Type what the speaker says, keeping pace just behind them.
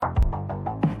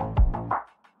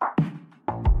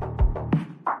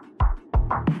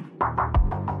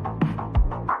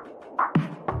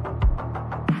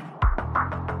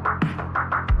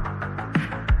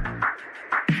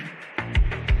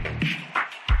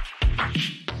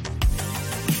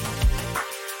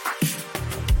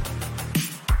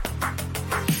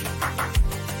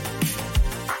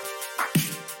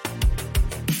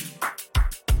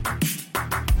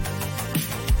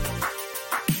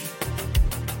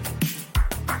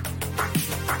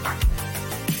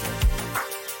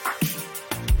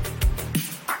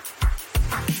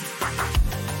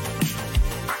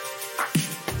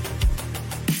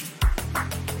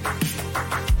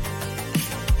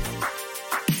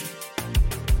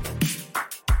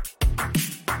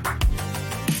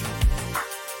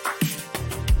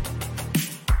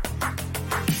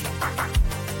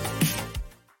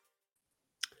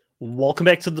Welcome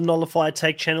back to the Nullified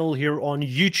Take channel here on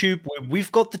YouTube, where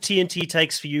we've got the TNT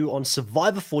takes for you on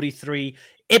Survivor 43,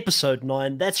 Episode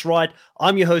 9. That's right,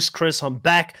 I'm your host, Chris. I'm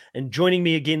back, and joining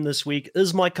me again this week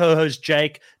is my co-host,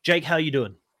 Jake. Jake, how you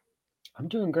doing? I'm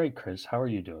doing great, Chris. How are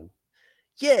you doing?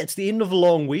 Yeah, it's the end of a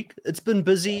long week. It's been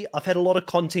busy. I've had a lot of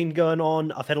content going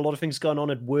on. I've had a lot of things going on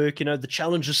at work. You know, the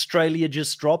Challenge Australia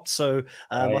just dropped, so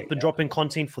I've been dropping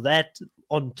content for that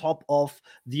on top of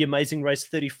the Amazing Race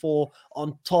 34,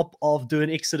 on top of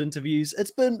doing exit interviews.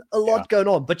 It's been a lot going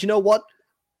on. But you know what?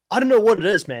 I don't know what it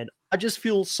is, man. I just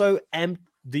feel so amped.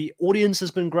 The audience has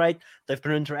been great. They've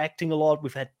been interacting a lot.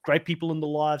 We've had great people in the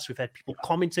lives. We've had people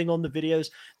commenting on the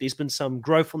videos. There's been some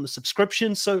growth on the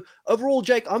subscription. So overall,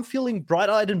 Jake, I'm feeling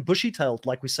bright-eyed and bushy-tailed,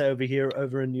 like we say over here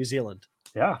over in New Zealand.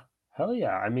 Yeah, hell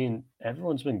yeah. I mean,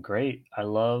 everyone's been great. I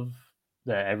love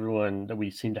that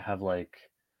we seem to have like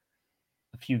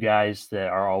a few guys that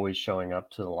are always showing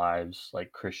up to the lives,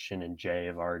 like Christian and Jay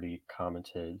have already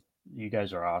commented. You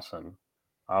guys are awesome.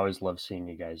 I always love seeing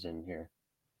you guys in here.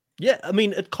 Yeah, I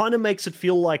mean, it kind of makes it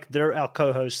feel like they're our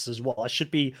co-hosts as well. I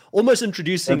should be almost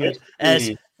introducing it as,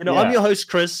 you know, I'm your host,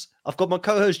 Chris. I've got my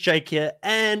co-host, Jake, here,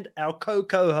 and our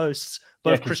co-hosts,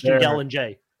 both Christian, Gal, and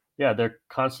Jay. Yeah, they're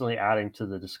constantly adding to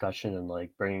the discussion and like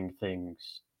bringing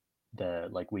things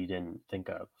that like we didn't think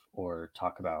of or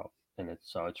talk about, and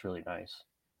it's really nice.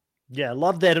 Yeah,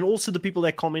 love that. And also the people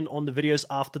that comment on the videos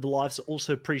after the lives,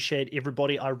 also appreciate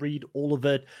everybody. I read all of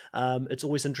it. It's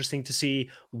always interesting to see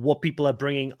what people are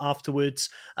bringing afterwards.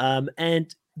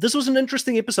 And this was an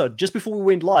interesting episode. Just before we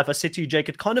went live, I said to you, Jake,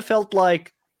 it kind of felt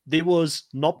like there was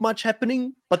not much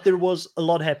happening, but there was a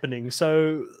lot happening.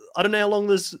 So I don't know how long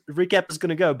this recap is going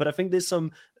to go, but I think there's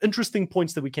some interesting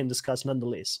points that we can discuss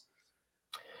nonetheless.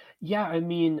 Yeah, I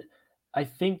mean, I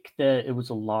think that it was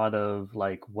a lot of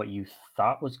like what you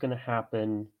thought was going to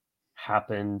happen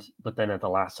happened, but then at the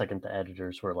last second, the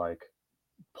editors were like,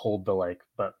 pulled the like,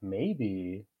 but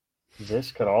maybe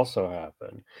this could also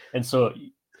happen. And so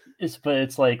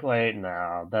it's like, wait,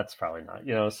 no, that's probably not,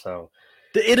 you know, so.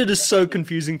 The edit is so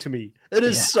confusing to me. It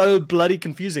is so bloody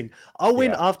confusing. I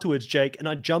went afterwards, Jake, and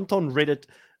I jumped on Reddit,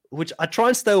 which I try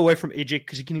and stay away from Edgic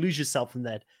because you can lose yourself in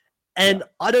that. And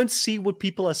I don't see what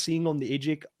people are seeing on the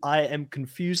Edgic. I am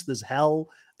confused as hell.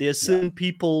 There are certain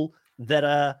people that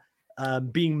are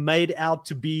being made out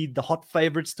to be the hot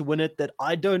favorites to win it that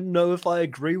I don't know if I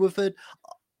agree with it.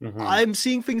 I'm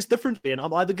seeing things differently, and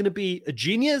I'm either going to be a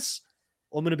genius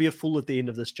or I'm going to be a fool at the end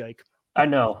of this, Jake. I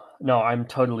know. No, I'm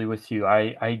totally with you.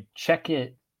 I check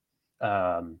it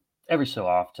every so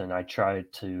often. I try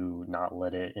to not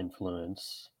let it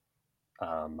influence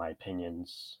my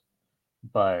opinions,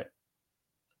 but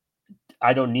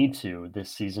I don't need to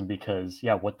this season because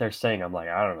what they're saying, I'm like,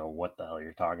 I don't know what the hell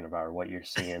you're talking about or what you're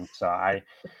seeing. So I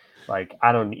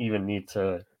don't even need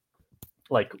to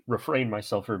like refrain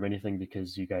myself from anything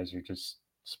because you guys are just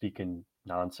speaking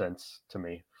nonsense to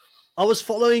me. I was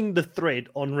following the thread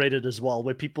on Reddit as well,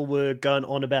 where people were going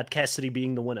on about Cassidy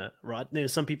being the winner, right?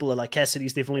 There's some people are like,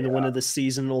 Cassidy's definitely the winner this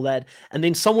season and all that. And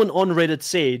then someone on Reddit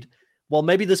said, well,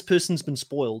 maybe this person's been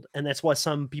spoiled, and that's why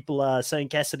some people are saying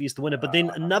Cassidy is the winner. But then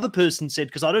another person said,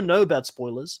 because I don't know about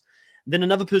spoilers, then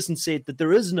another person said that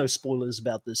there is no spoilers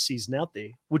about this season out there,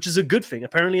 which is a good thing.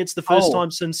 Apparently, it's the first time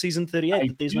since season 38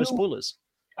 that there's no spoilers.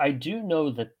 I do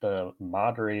know that the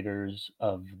moderators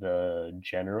of the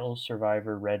general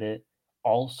Survivor Reddit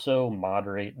also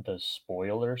moderate the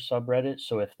spoiler subreddit.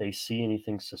 So if they see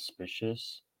anything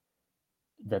suspicious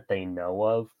that they know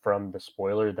of from the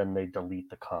spoiler, then they delete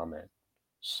the comment.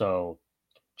 So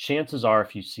chances are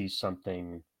if you see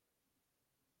something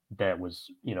that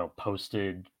was,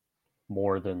 posted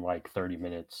more than like 30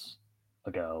 minutes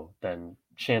ago, then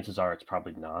chances are it's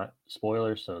probably not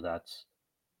spoiler. So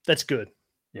that's good.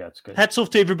 Yeah, it's good. Hats off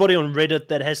to everybody on Reddit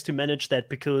that has to manage that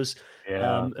because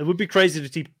it would be crazy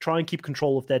to try and keep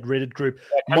control of that Reddit group.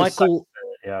 Michael,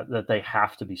 that they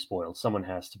have to be spoiled. Someone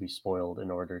has to be spoiled in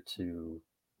order to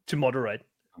moderate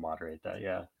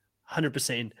that.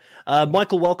 100%.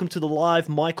 Michael, welcome to the live.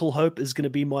 Michael Hope is going to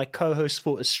be my co-host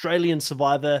for Australian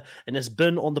Survivor and has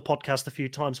been on the podcast a few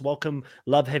times. Welcome.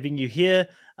 Love having you here.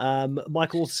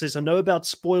 Michael also says, I know about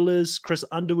spoilers. Chris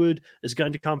Underwood is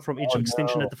going to come from Edge of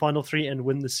Extinction at the final 3 and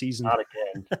win the season. Not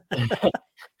again.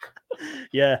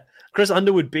 Yeah. Chris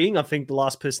Underwood being, I think, the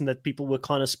last person that people were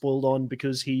kind of spoiled on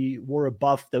because he wore a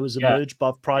buff. There was a merge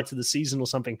buff prior to the season or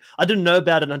something. I didn't know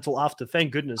about it until after.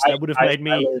 Thank goodness. That would have made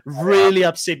me really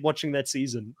upset watching that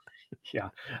season. Yeah,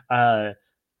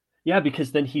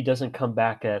 because then he doesn't come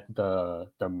back at the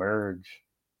merge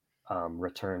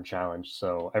return challenge.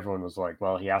 So everyone was like,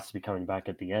 well, he has to be coming back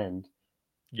at the end.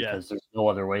 Because there's no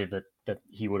other way that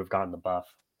he would have gotten the buff.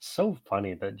 So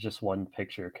funny that just one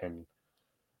picture can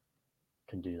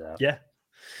do that. Yeah.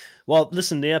 Well,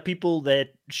 listen, there are people that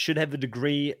should have a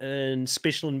degree in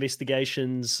special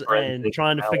investigations and Forensic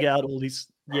trying to figure out all these.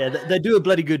 Yeah, they do a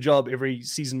bloody good job every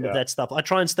season with Yeah. that stuff. I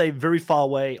try and stay very far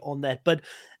away on that. But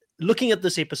looking at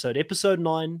this episode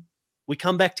 9, we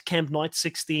come back to Camp Night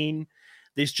 16.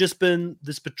 There's just been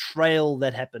this betrayal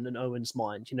that happened in Owen's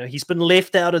mind. You know, he's been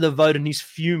left out of the vote and he's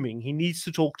fuming. He needs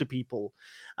to talk to people.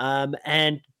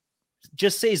 And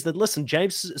just says that, listen,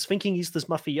 James is thinking he's this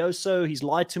mafioso. He's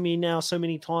lied to me now so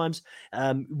many times.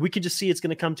 We can just see it's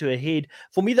going to come to a head.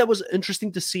 For me, that was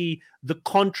interesting to see the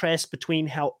contrast between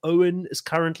how Owen is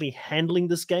currently handling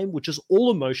this game, which is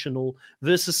all emotional,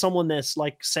 versus someone that's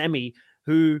like Sammy,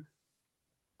 who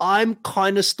I'm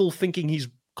kind of still thinking he's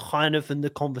kind of in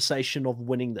the conversation of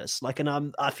winning this. Like,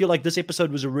 and I feel like this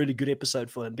episode was a really good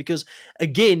episode for him because,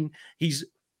 again, he's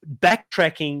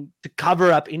backtracking to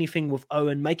cover up anything with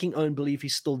Owen, making Owen believe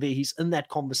he's still there. He's in that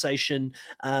conversation,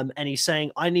 and he's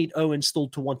saying, I need Owen still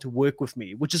to want to work with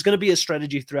me, which is going to be a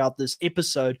strategy throughout this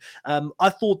episode. I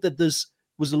thought that this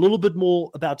was a little bit more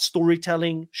about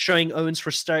storytelling, showing Owen's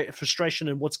frustration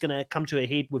and what's going to come to a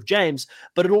head with James,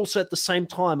 but it also at the same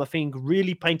time, I think,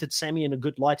 really painted Sammy in a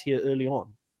good light here early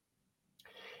on.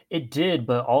 It did,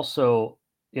 but also,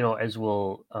 as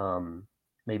we'll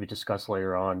maybe discuss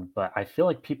later on, but I feel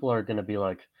like people are going to be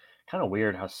like, kind of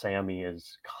weird how Sammy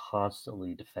is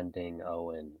constantly defending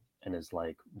Owen and is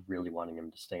like really wanting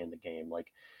him to stay in the game. Like,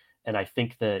 and I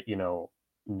think that,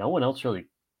 no one else really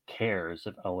cares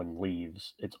if Owen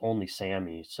leaves. It's only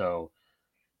Sammy. So,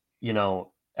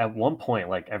 at one point,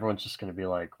 like everyone's just going to be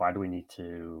like, why do we need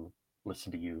to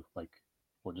listen to you? Like,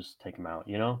 we'll just take him out,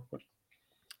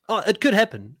 Oh, it could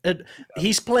happen.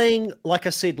 He's playing, like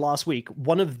I said last week,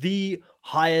 one of the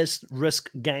highest risk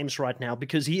games right now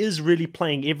because he is really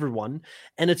playing everyone.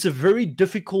 And it's a very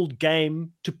difficult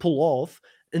game to pull off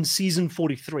in season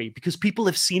 43 because people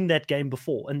have seen that game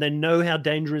before and they know how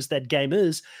dangerous that game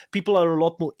is. People are a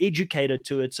lot more educated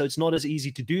to it, so it's not as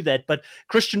easy to do that. But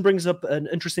Christian brings up an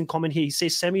interesting comment here. He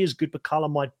says Sammy is good, but Carla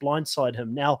might blindside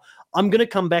him. Now, I'm going to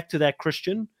come back to that,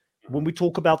 Christian, when we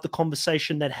talk about the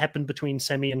conversation that happened between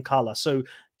Sammy and Carla. So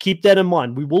keep that in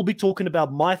mind. We will be talking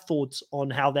about my thoughts on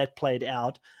how that played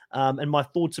out and my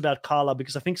thoughts about Carla,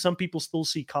 because I think some people still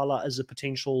see Carla as a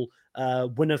potential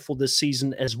winner for this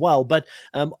season as well. But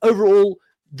overall,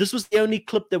 this was the only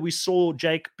clip that we saw,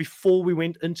 Jake, before we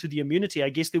went into the immunity. I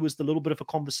guess there was a little bit of a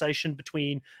conversation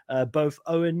between both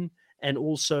Owen and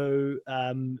also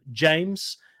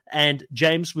James. And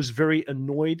James was very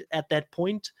annoyed at that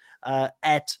point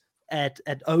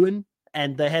at Owen,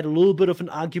 and they had a little bit of an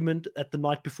argument at the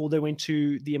night before they went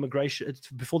to the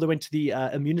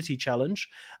immunity challenge.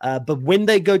 But when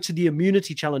they go to the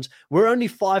immunity challenge, we're only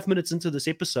 5 minutes into this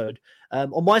episode.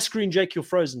 On my screen, Jake, you're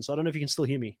frozen, so I don't know if you can still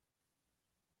hear me.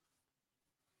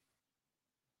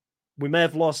 We may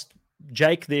have lost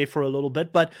Jake there for a little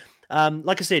bit, but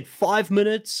like I said, 5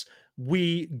 minutes.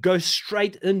 We go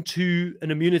straight into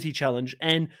an immunity challenge.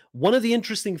 And one of the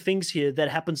interesting things here that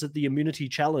happens at the immunity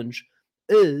challenge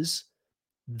is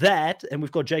that, and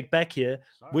we've got Jake back here,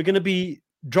 we're going to be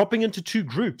dropping into 2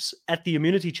 groups at the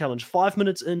immunity challenge. 5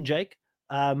 minutes in, Jake,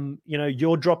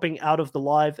 you're dropping out of the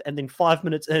live, and then 5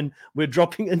 minutes in, we're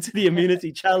dropping into the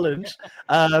immunity challenge.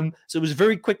 So it was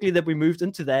very quickly that we moved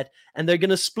into that, and they're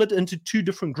going to split into 2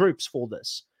 different groups for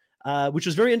this, which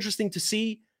was very interesting to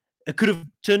see. It could have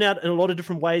turned out in a lot of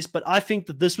different ways, but I think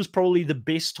that this was probably the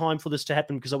best time for this to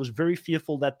happen because I was very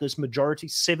fearful that this majority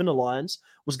 7 alliance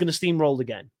was going to steamroll the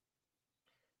game.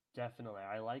 Definitely.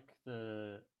 I like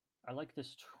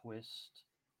this twist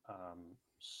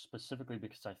specifically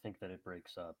because I think that it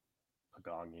breaks up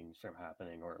pagongings from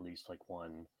happening, or at least like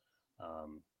one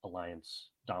alliance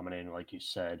dominating, like you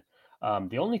said.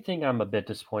 The only thing I'm a bit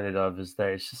disappointed of is that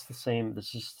it's just the same.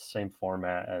 This is the same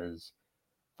format as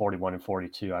 41 and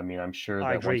 42. I mean, I'm sure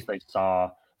that once they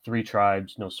saw 3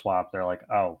 tribes, no swap, they're like,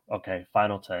 oh, okay,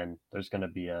 final 10, there's going to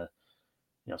be a,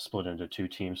 split into 2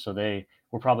 teams. So they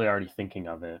were probably already thinking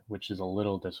of it, which is a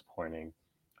little disappointing.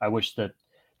 I wish that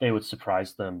they would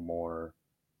surprise them more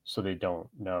so they don't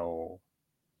know,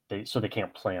 so they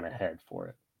can't plan ahead for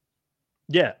it.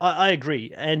 Yeah, I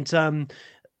agree. And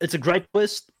it's a great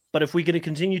twist. But if we're going to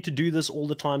continue to do this all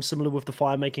the time, similar with the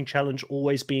fire making challenge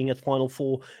always being at Final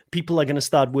 4, people are going to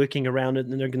start working around it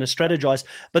and they're going to strategize.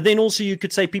 But then also you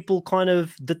could say people kind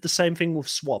of did the same thing with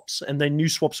swaps, and they knew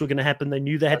swaps were going to happen. They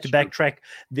knew they had to backtrack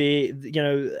their,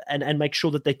 and make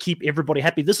sure that they keep everybody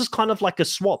happy. This is kind of like a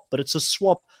swap, but it's a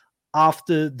swap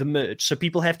after the merge. So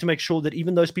people have to make sure that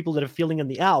even those people that are feeling in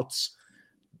the outs,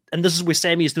 and this is where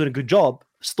Sammy is doing a good job,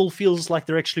 still feels like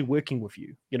they're actually working with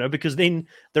you, because then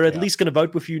they're at least going to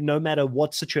vote with you no matter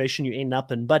what situation you end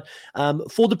up in. But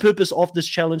for the purpose of this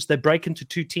challenge, they break into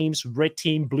 2 teams, red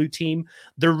team, blue team.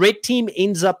 The red team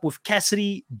ends up with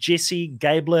Cassidy, Jesse,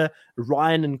 Gabler,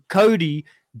 Ryan, and Cody.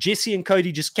 Jesse and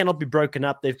Cody just cannot be broken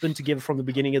up. They've been together from the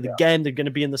beginning of the game. They're going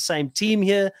to be in the same team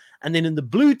here. And then in the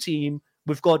blue team,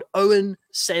 we've got Owen,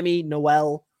 Sammy,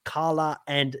 Noel, Carla,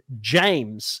 and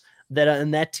James that are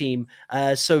in that team.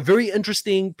 So very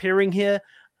interesting pairing here.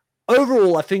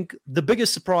 Overall, I think the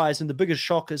biggest surprise and the biggest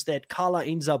shock is that Carla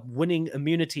ends up winning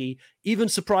immunity, even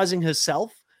surprising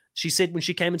herself. She said when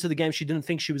she came into the game, she didn't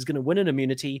think she was going to win an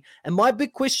immunity. And my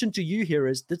big question to you here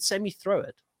is, did Sammy throw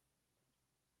it?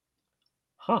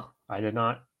 I did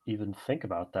not even think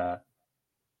about that.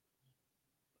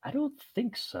 I don't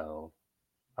think so.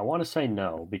 I want to say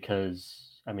no,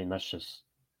 because, I mean, that's just,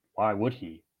 why would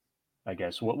he? I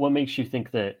guess. What makes you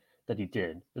think that he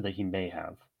did, or that he may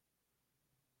have?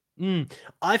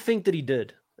 I think that he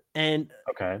did. And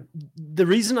okay, the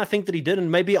reason I think that he did, and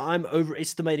maybe I'm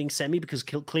overestimating Sammy because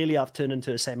clearly I've turned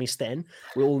into a Sammy stan.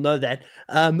 We all know that.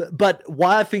 But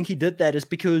why I think he did that is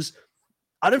because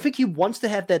I don't think he wants to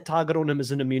have that target on him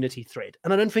as an immunity threat.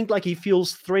 And I don't think like he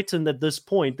feels threatened at this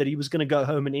point that he was going to go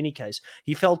home in any case.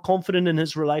 He felt confident in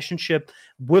his relationship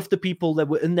with the people that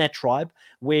were in that tribe,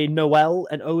 where Noel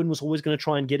and Owen was always going to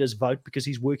try and get his vote because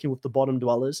he's working with the bottom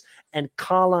dwellers. And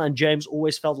Carla and James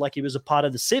always felt like he was a part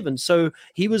of the 7. So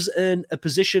he was in a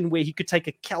position where he could take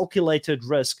a calculated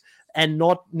risk and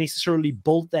not necessarily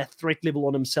build that threat level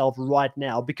on himself right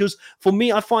now. Because for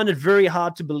me, I find it very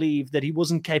hard to believe that he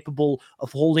wasn't capable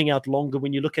of holding out longer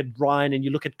when you look at Ryan and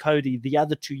you look at Cody, the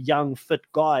other 2 young, fit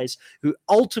guys who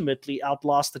ultimately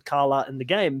outlasted Carla in the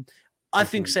game. I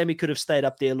think Sammy could have stayed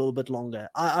up there a little bit longer.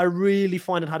 I really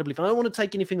find it hard to believe. I don't want to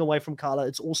take anything away from Carla.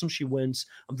 It's awesome she wins.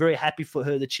 I'm very happy for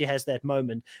her that she has that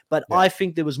moment. But I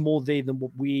think there was more there than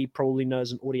what we probably know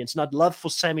as an audience. And I'd love for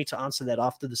Sammy to answer that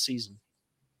after the season.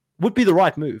 Would be the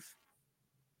right move.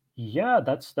 Yeah,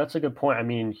 that's a good point. I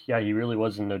mean, yeah, he really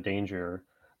was in no danger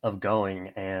of going,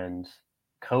 and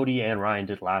Cody and Ryan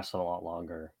did last a lot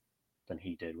longer than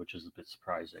he did, which is a bit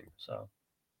surprising. So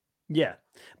yeah,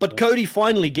 but Cody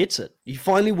finally gets it. He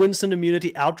finally wins an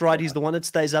immunity outright. He's the one that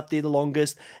stays up there the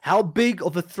longest. How big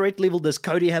of a threat level does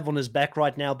Cody have on his back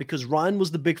right now? Because Ryan was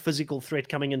the big physical threat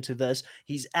coming into this.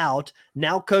 He's out.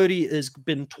 Now Cody has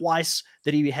been twice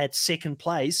that he had second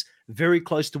place, very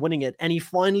close to winning it, and he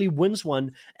finally wins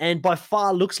one, and by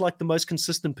far looks like the most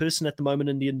consistent person at the moment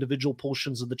in the individual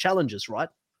portions of the challenges, right?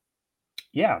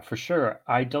 Yeah, for sure.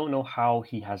 I don't know how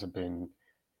he hasn't been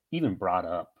even brought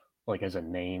up like as a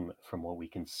name from what we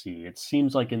can see. It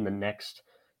seems like in the next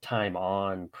time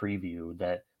on preview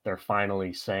that they're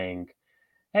finally saying,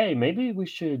 hey, maybe we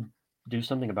should do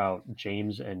something about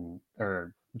James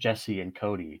or Jesse and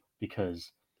Cody,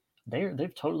 because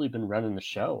they've totally been running the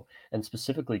show. And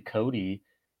specifically Cody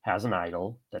has an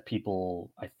idol that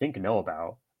people I think know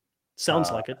about.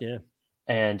 Sounds like it, yeah.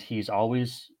 And he's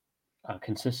always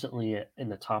consistently in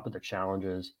the top of the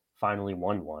challenges, finally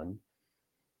won one.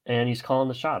 And he's calling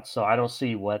the shots. So I don't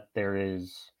see what there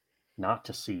is not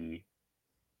to see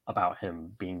about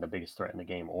him being the biggest threat in the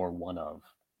game, or one of.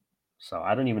 So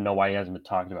I don't even know why he hasn't been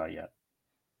talked about yet.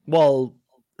 Well,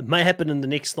 it may happen in the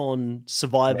next on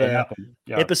Survivor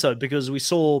episode, because we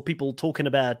saw people talking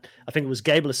about, I think it was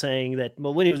Gabler saying that,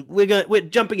 well, we're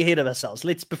jumping ahead of ourselves.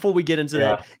 Before we get into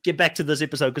that, get back to this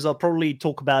episode, because I'll probably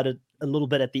talk about it a little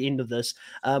bit at the end of this.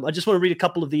 I just want to read a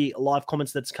couple of the live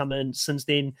comments that's come in since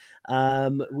then.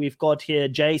 We've got here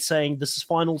Jay saying, this is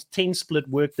finals 10 split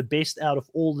work the best out of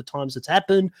all the times it's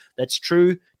happened. That's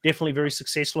true. Definitely very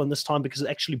successful in this time because it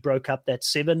actually broke up that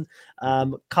 7.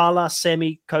 Carla,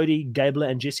 Sammy, Cody, Gabler,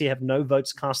 and Jesse have no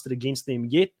votes casted against them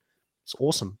yet. It's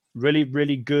awesome. Really,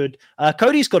 really good.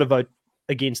 Cody's got a vote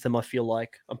against them, I feel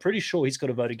like. I'm pretty sure he's got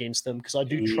a vote against them because I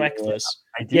do track this.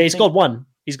 He's got one.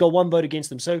 He's got one vote against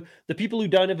them. So the people who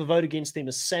don't have a vote against them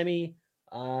is Sammy,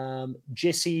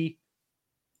 Jesse,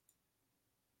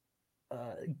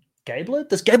 Gabler.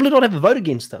 Does Gabler not have a vote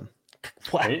them?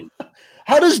 Wow.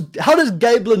 How does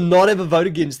Gabler not have a vote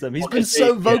against them? He's been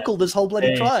so vocal this whole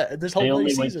bloody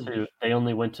season. They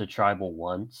only went to tribal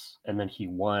once, and then he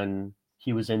won.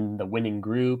 He was in the winning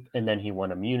group, and then he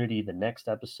won immunity the next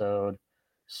episode.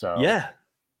 So yeah,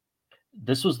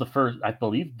 this was the first. I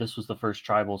believe this was the first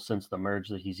tribal since the merge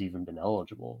that he's even been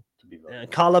eligible to be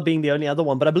voted. Carla being the only other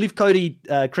one, but I believe Cody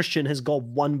Christian has got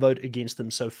one vote against them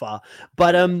so far.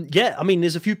 But yeah, I mean,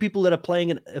 there's a few people that are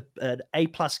playing an A+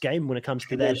 game when it comes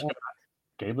to that.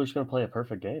 Gabler's going to play a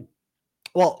perfect game.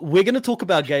 Well, we're going to talk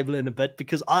about Gabler in a bit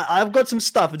because I've got some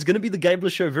stuff. It's going to be the Gabler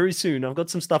show very soon. I've got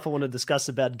some stuff I want to discuss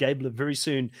about Gabler very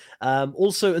soon.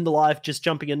 Also in the live, just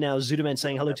jumping in now, Zudaman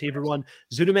saying hello to everyone.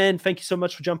 Zudaman, thank you so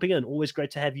much for jumping in. Always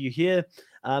great to have you here.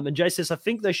 And Jay says, I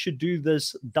think they should do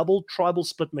this double tribal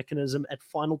split mechanism at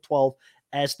Final 12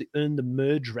 as to earn the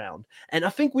merge round. And I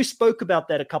think we spoke about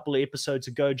that a couple of episodes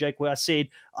ago, Jake, where I said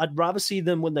I'd rather see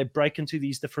them when they break into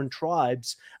these different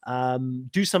tribes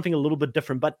do something a little bit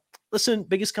different. But listen,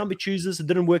 biggest can be choosers. It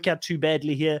didn't work out too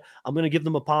badly here. I'm going to give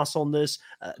them a pass on this.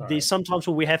 There's sometimes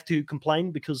where we have to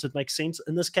complain because it makes sense.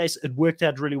 In this case, it worked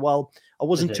out really well. I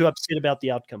wasn't too upset about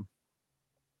the outcome.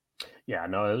 Yeah,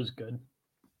 no, it was good.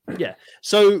 Yeah.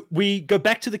 So we go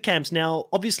back to the camps. Now,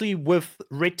 obviously, with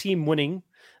Red Team winning,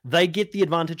 they get the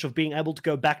advantage of being able to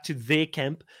go back to their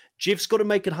camp. Jeff's got to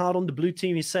make it hard on the blue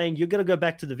team. He's saying, you're going to go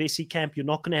back to the Vessi camp. You're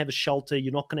not going to have a shelter.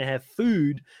 You're not going to have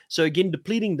food. So again,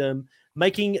 depleting them,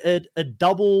 making it a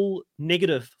double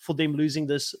negative for them losing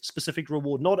this specific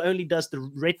reward. Not only does the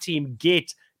red team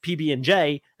get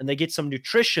PB&J and they get some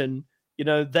nutrition, you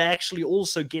know, they actually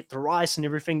also get the rice and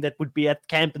everything that would be at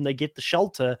camp, and they get the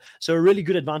shelter. So a really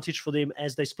good advantage for them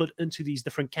as they split into these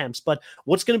different camps. But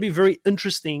what's going to be very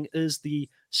interesting is the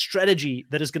strategy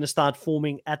that is going to start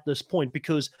forming at this point,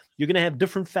 because you're going to have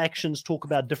different factions talk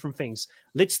about different things.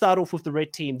 Let's start off with the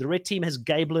red team. The red team has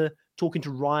Gabler talking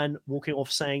to Ryan, walking off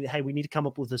saying, hey, we need to come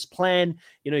up with this plan.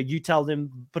 You know, you tell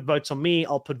them, put votes on me,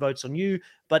 I'll put votes on you.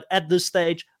 But at this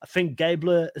stage, I think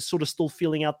Gabler is sort of still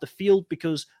feeling out the field,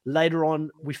 because later on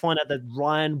we find out that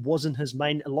Ryan wasn't his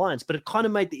main alliance. But it kind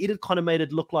of made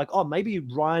it look like, oh, maybe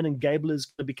Ryan and Gabler is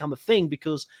going to become a thing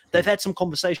because they've had some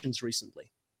conversations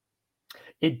recently.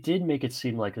 It did make it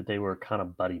seem like that they were kind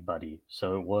of buddy-buddy.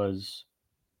 So it was,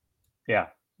 yeah.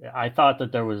 I thought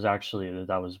that there was actually,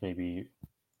 that was maybe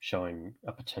showing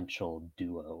a potential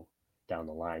duo down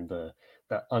the line, the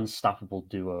unstoppable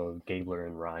duo of Gabler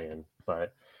and Ryan,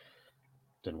 but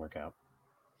didn't work out.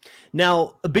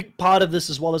 Now, a big part of this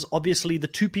as well is obviously the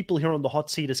two people here on the hot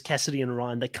seat is Cassidy and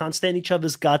Ryan. They can't stand each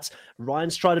other's guts.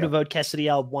 Ryan's tried to vote Cassidy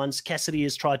out once. Cassidy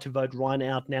has tried to vote Ryan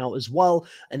out now as well,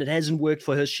 and it hasn't worked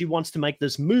for her. She wants to make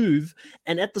this move.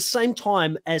 And at the same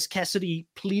time as Cassidy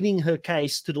pleading her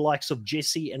case to the likes of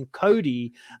Jesse and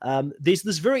Cody, there's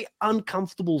this very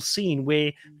uncomfortable scene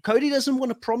where Cody doesn't want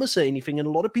to promise her anything. And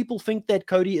a lot of people think that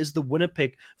Cody is the winner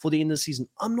pick for the end of the season.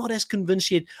 I'm not as convinced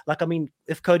yet. Like, I mean,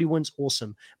 if Cody wins,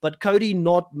 awesome. But Cody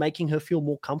not making her feel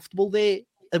more comfortable there,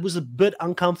 it was a bit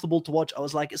uncomfortable to watch. I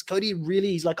was like, is Cody really?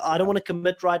 He's like, I don't want to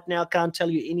commit right now. Can't tell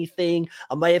you anything.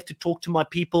 I may have to talk to my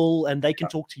people and they can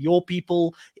talk to your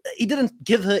people. He didn't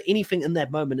give her anything in that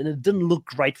moment, and it didn't look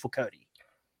great for Cody.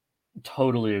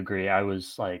 Totally agree. I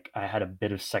was like, I had a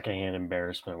bit of secondhand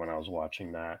embarrassment when I was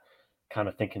watching that, kind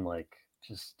of thinking like,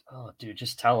 just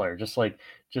tell her,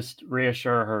 just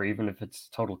reassure her, even if it's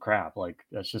total crap. Like,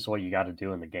 that's just what you got to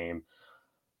do in the game.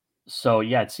 So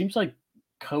yeah, it seems like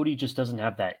Cody just doesn't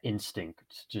have that instinct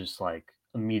to just like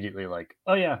immediately like,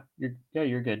 oh yeah,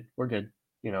 you're good. We're good.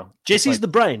 You know, Jesse's the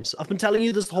brains. I've been telling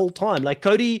you this the whole time. Like,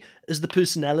 Cody is the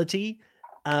personality.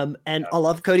 And I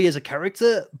love Cody as a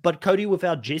character, but Cody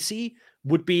without Jesse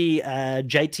would be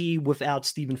JT without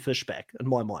Stephen Fishback in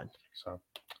my mind.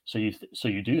 So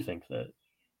you do think that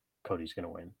Cody's going to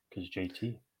win because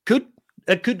JT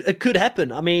It could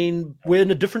happen. I mean, we're in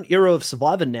a different era of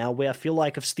Survivor now, where I feel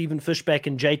like if Stephen Fishback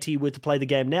and JT were to play the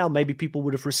game now, maybe people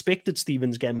would have respected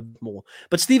Stephen's game a bit more.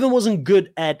 But Stephen wasn't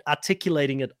good at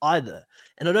articulating it either.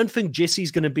 And I don't think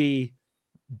Jesse's going to be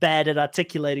bad at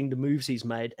articulating the moves he's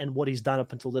made and what he's done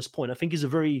up until this point. I think he's a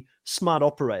very smart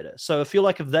operator. So I feel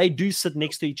like if they do sit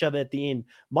next to each other at the end,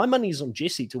 my money's on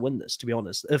Jesse to win this, to be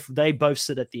honest, if they both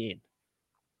sit at the end.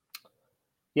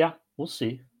 Yeah, we'll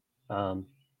see. I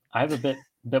have a bit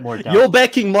more doubt. You're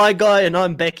backing my guy and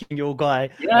I'm backing your guy.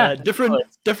 Yeah,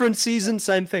 different season,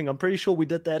 same thing. I'm pretty sure we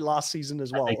did that last season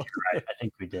as well. I think you're right. I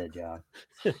think we did, yeah.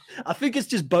 I think it's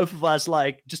just both of us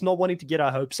like just not wanting to get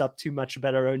our hopes up too much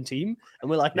about our own team. And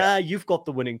we're like, nah, you've got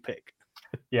the winning pick.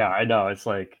 Yeah, I know. It's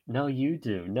like, no, you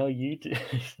do. No, you do.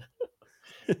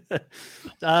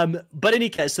 But in any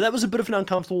case, so that was a bit of an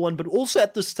uncomfortable one. But also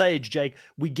at this stage, Jake,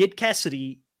 we get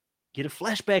Cassidy get a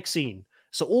flashback scene.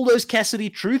 So all those Cassidy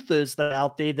truthers that are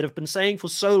out there that have been saying for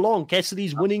so long,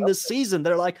 Cassidy's winning this season,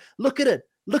 they're like, look at it.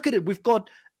 We've got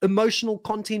emotional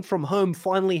content from home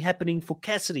finally happening for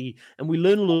Cassidy. And we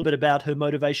learn a little bit about her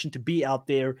motivation to be out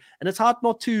there. And it's hard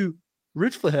not to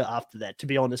root for her after that, to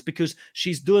be honest, because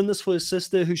she's doing this for her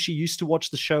sister who she used to watch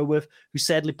the show with, who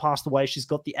sadly passed away. She's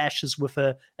got the ashes with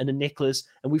her and a necklace,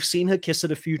 and we've seen her kiss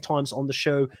it a few times on the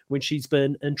show when she's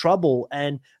been in trouble.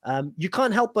 And you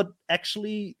can't help but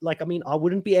actually, like, I mean, I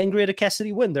wouldn't be angry at a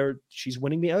Cassidy win. She's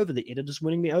winning me over. The editor's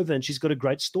winning me over, and she's got a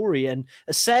great story and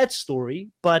a sad story.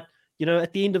 But, you know,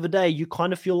 at the end of the day, you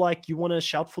kind of feel like you want to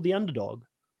shout for the underdog.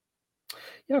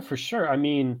 Yeah, for sure. I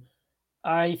mean,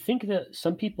 I think that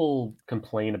some people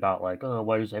complain about like, oh,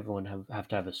 why does everyone have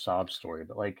to have a sob story?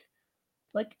 But like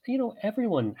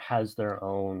everyone has their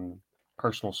own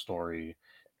personal story,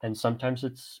 and sometimes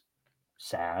it's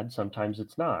sad, sometimes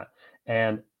it's not.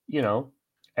 And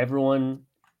everyone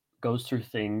goes through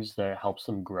things that helps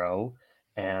them grow.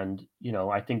 And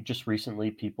I think just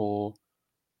recently people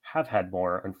have had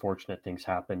more unfortunate things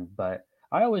happen, but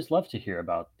I always love to hear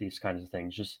about these kinds of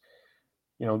things. Just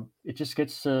it just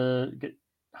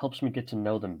helps me get to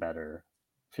know them better.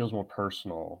 Feels more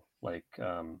personal. Like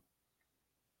and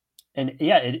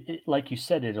yeah, it like you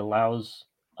said, it allows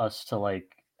us to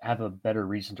like have a better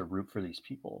reason to root for these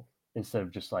people instead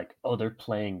of just like, oh, they're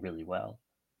playing really well,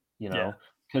 you Yeah. know?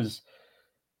 Because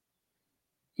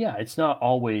yeah, it's not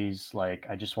always like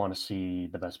I just want to see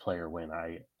the best player win.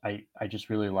 I just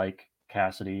really like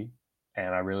Cassidy,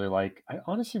 and I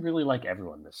honestly really like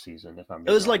everyone this season, if I'm It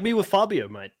being was like honest. me with Fabio,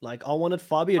 mate. Like I wanted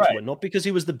Fabio to Right. win, not because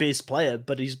he was the best player,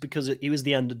 but he's because he was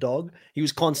the underdog. He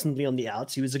was constantly on the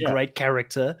outs. He was a Yeah. great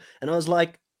character, and I was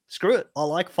like, screw it, I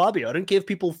like Fabio. I don't care if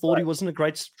people thought he Right. wasn't a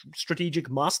great strategic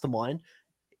mastermind.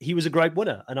 He was a great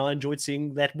winner, and I enjoyed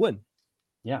seeing that win.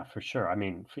 Yeah, for sure. I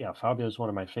mean, yeah, Fabio is one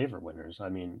of my favorite winners. I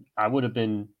mean, I would have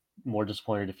been more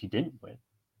disappointed if he didn't win.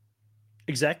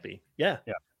 Exactly. Yeah.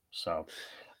 Yeah. So,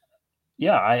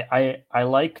 yeah, I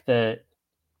like that.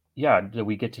 Yeah, that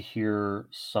we get to hear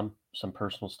some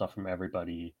personal stuff from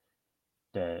everybody.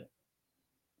 That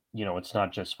it's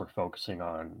not just we're focusing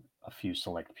on a few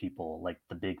select people, like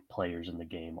the big players in the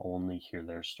game. Only hear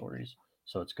their stories.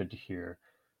 So it's good to hear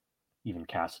even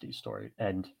Cassidy's story.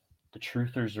 And the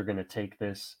truthers are going to take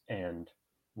this and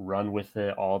run with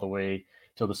it all the way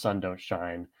till the sun don't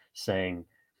shine, saying,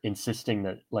 insisting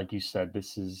that, like you said,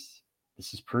 this is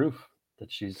proof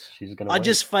that she's going to I win.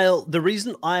 just fail. The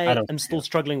reason I I don't am see still it.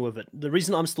 struggling with it, the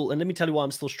reason I'm still, and let me tell you why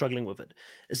I'm still struggling with it,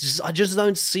 is just I just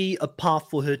don't see a path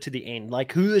for her to the end.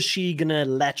 Like, who is she gonna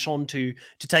latch on to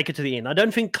take her to the end? I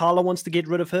don't think Carla wants to get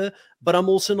rid of her, but I'm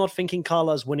also not thinking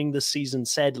Carla is winning this season.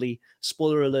 Sadly,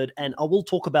 spoiler alert, and I will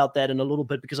talk about that in a little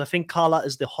bit because I think Carla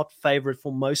is the hot favorite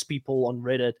for most people on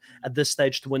Reddit at this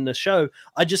stage to win the show.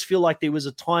 I just feel like there was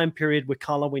a time period where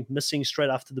Carla went missing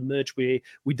straight after the merge where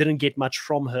we didn't get much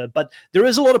from her, but there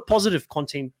is a lot of positive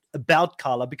content about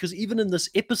Carla because even in this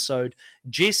episode,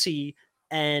 Jesse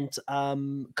and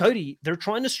Cody, they're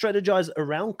trying to strategize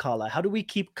around Carla. How do we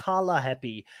keep Carla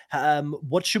happy?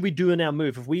 What should we do in our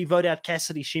move? If we vote out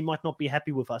Cassidy, she might not be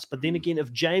happy with us. But then again,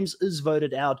 if James is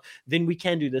voted out, then we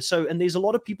can do this. So, and there's a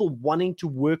lot of people wanting to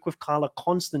work with Carla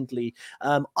constantly.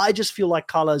 I just feel like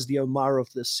Carla is the Omar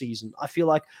of this season. I feel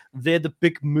like they're the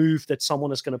big move that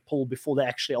someone is going to pull before they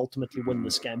actually ultimately win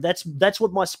this game. That's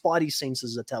what my spidey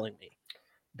senses are telling me.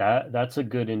 That's a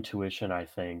good intuition, I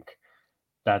think.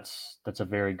 That's a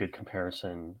very good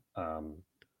comparison.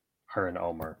 Her and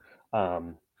Omer.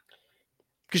 Um,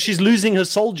 Because she's losing her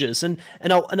soldiers, and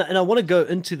I want to go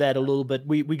into that a little bit.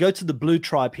 We go to the blue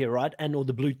tribe here, right? And or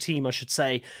the blue team, I should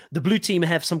say. The blue team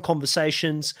have some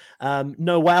conversations.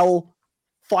 Noelle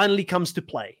finally comes to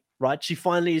play, right? She's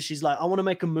like, I want to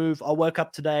make a move. I woke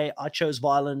up today. I chose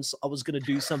violence. I was going to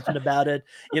do something about it,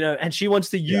 and she wants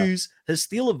to yeah. use her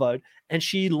steal a vote. And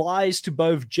she lies to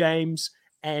both James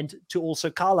and to also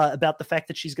Carla about the fact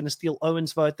that she's going to steal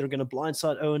Owen's vote. They're going to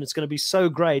blindside Owen. It's going to be so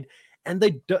great. And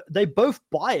they both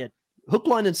buy it. Hook,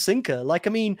 line, and sinker. Like, I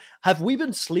mean, have we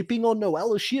been sleeping on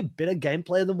Noelle? Is she a better game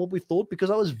player than what we thought? Because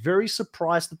I was very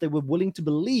surprised that they were willing to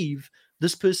believe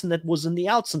this person that was in the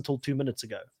outs until 2 minutes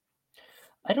ago.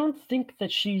 I don't think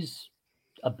that she's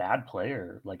a bad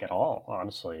player, like at all,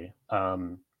 honestly.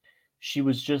 She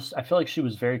was just, I feel like she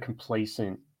was very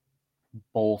complacent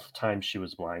both times she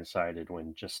was blindsided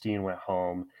when Justine went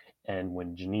home and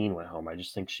when Janine went home. I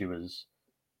just think she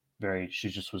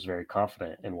just was very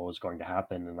confident in what was going to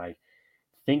happen. And I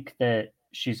think that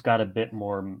she's got a bit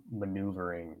more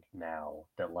maneuvering now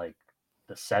that like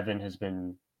the seven has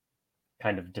been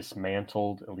kind of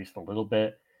dismantled at least a little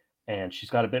bit, and she's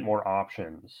got a bit more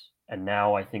options. And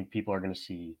now I think people are going to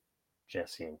see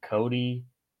Jesse and Cody,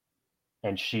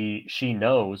 and she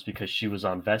knows because she was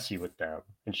on Vessi with them,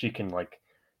 and she can like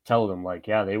tell them like,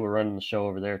 yeah, they were running the show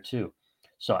over there too.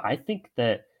 So I think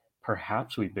that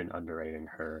perhaps we've been underrating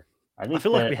her. I I think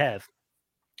feel like that we have.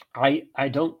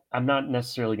 I'm not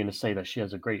necessarily going to say that she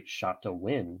has a great shot to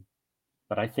win,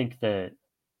 but I think that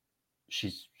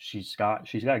she's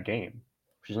got a game.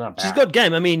 She's not She's bad. got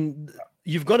game. I mean,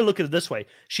 you've got to look at it this way.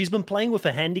 She's been playing with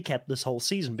a handicap this whole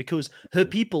season because her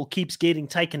people keeps getting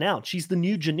taken out. She's the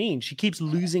new Janine. She keeps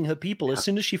losing her people. As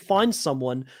soon as she finds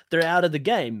someone, they're out of the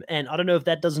game. And I don't know if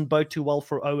that doesn't bode too well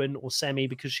for Owen or Sammy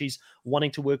because she's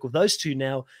wanting to work with those two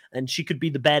now. And she could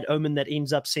be the bad omen that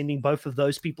ends up sending both of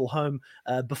those people home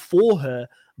before her.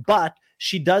 But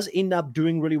she does end up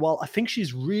doing really well. I think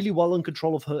she's really well in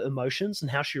control of her emotions and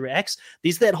how she reacts.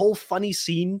 There's that whole funny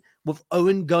scene with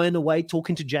Owen going away,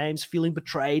 talking to James, feeling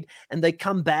betrayed, and they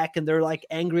come back and they're like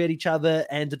angry at each other,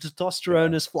 and the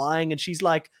testosterone is flying, and she's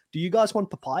like, "Do you guys want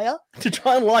papaya?" to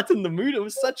try and lighten the mood. It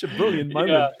was such a brilliant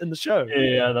moment in the show.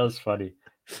 Yeah, that was funny.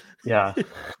 Yeah.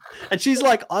 And she's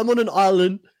like, "I'm on an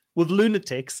island with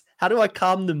lunatics. How do I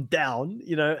calm them down?"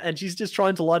 And she's just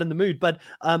trying to lighten the mood. But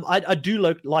I do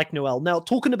like Noelle. Now,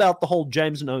 talking about the whole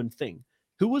James and Owen thing,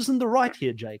 who was in the right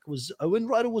here, Jake? Was Owen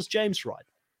right or was James right?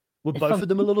 Were both of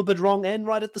them a little bit wrong and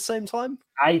right at the same time?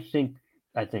 I think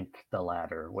the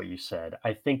latter, what you said.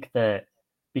 I think that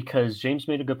because James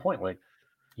made a good point. Like,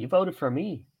 you voted for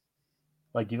me.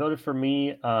 Like, you voted for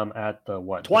me at the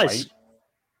what? Twice, Dwight?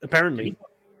 apparently.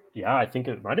 Yeah, I think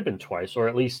it might have been twice, or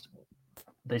at least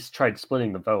they tried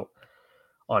splitting the vote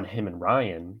on him and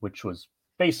Ryan, which was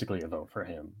basically a vote for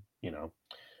him,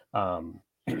 Um,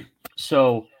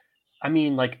 so, I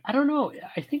mean, like, I don't know.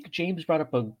 I think James brought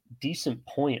up a decent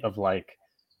point of like,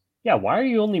 yeah, why are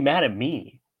you only mad at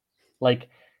me? Like,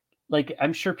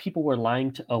 I'm sure people were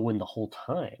lying to Owen the whole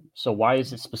time. So why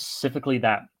is it specifically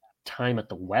that time at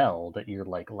the well that you're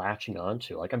like latching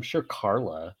onto? Like, I'm sure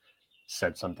Carla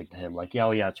said something to him, like, "Yeah,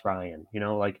 oh yeah, it's Ryan,"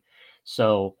 like.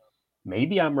 So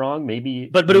maybe I'm wrong.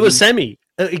 But it was Sammy.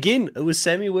 Again, it was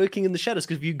Sammy working in the shadows.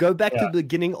 Because if you go back to the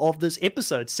beginning of this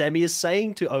episode, Sammy is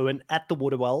saying to Owen at the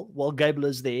water well while Gable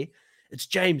is there, "It's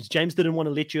James. James didn't want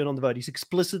to let you in on the vote. He's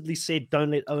explicitly said,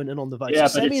 don't let Owen in on the vote." Yeah,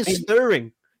 so Sammy is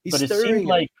stirring. He's but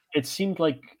stirring. It seemed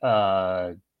like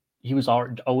Owen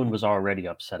was already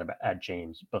upset at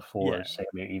James before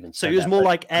Sammy even. So he was more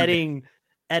like adding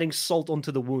salt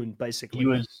onto the wound, basically. He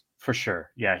was, for sure.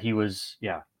 Yeah, he was.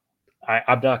 Yeah,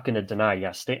 I'm not going to deny.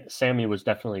 Yeah, Sammy was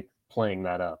definitely playing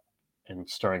that up and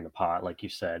stirring the pot, like you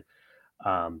said.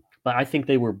 But I think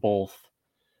they were both,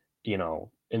 in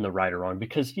the right or wrong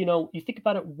because you think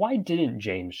about it. Why didn't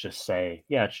James just say,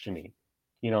 "Yeah, it's Janine"?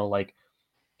 Like,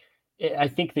 I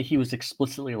think that he was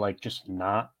explicitly like just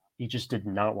not. He just did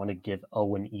not want to give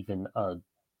Owen even a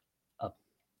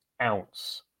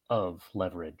ounce of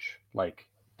leverage, like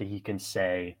that he can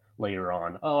say later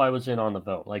on, "Oh, I was in on the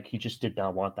vote." Like, he just did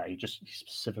not want that. He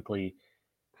specifically.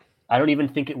 I don't even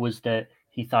think it was that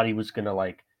he thought he was gonna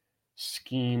like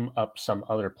scheme up some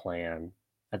other plan.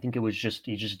 I think it was just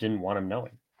he just didn't want him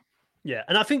knowing. Yeah,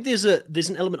 and I think there's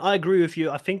an element. I agree with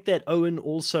you. I think that Owen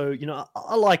also,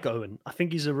 I like Owen. I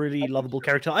think he's a really lovable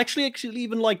character. I actually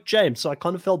even like James. So I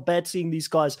kind of felt bad seeing these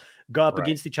guys go up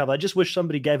against each other. I just wish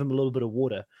somebody gave him a little bit of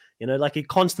water. Like he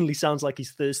constantly sounds like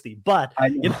he's thirsty. But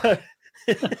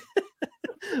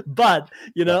but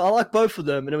I like both of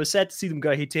them, and it was sad to see them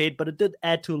go head to head. But it did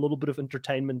add to a little bit of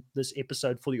entertainment this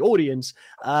episode for the audience.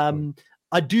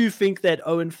 I do think that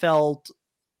Owen felt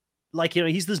like,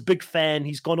 he's this big fan.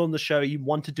 He's gone on the show. He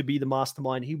wanted to be the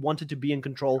mastermind. He wanted to be in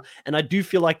control. And I do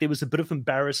feel like there was a bit of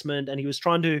embarrassment, and he was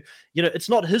trying to, it's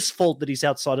not his fault that he's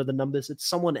outside of the numbers. It's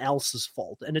someone else's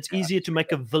fault. And it's easier to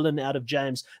make a villain out of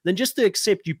James than just to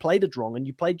accept you played it wrong and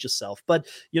you played yourself. But,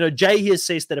 Jay here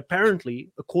says that apparently,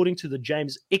 according to the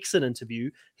James exit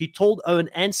interview, he told Owen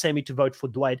and Sammy to vote for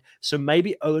Dwight. So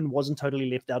maybe Owen wasn't totally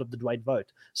left out of the Dwight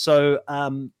vote. So,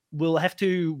 we'll have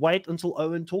to wait until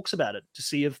Owen talks about it to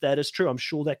see if that is true. I'm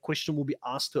sure that question will be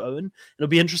asked to Owen. It'll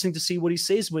be interesting to see what he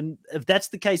says if that's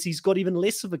the case, he's got even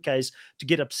less of a case to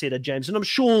get upset at James. And I'm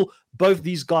sure both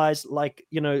these guys, like,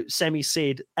 Sammy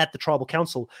said at the tribal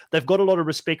council, they've got a lot of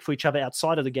respect for each other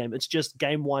outside of the game. It's just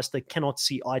game-wise, they cannot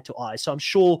see eye to eye. So I'm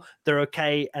sure they're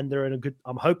okay, and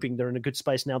I'm hoping they're in a good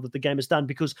space now that the game is done,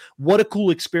 because what a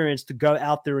cool experience to go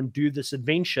out there and do this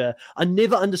adventure. I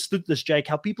never understood this, Jake,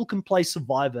 how people can play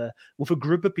Survivor with a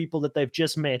group of people that they've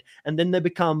just met, and then they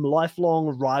become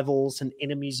lifelong rivals and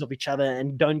enemies of each other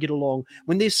and don't get along.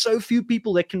 When there's so few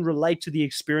people that can relate to the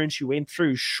experience you went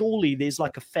through, surely there's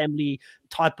like a family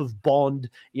type of bond,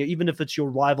 even if it's your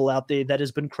rival out there, that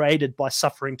has been created by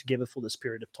suffering together for this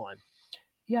period of time.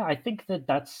 Yeah, I think that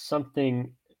that's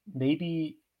something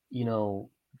maybe,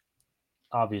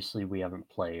 obviously we haven't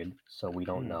played, so we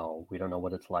don't know. We don't know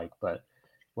what it's like. But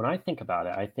when I think about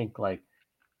it, I think like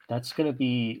That's gonna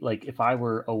be like if I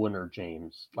were Owen or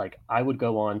James, like I would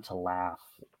go on to laugh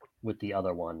with the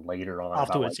other one later on about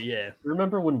Afterwards, like, yeah.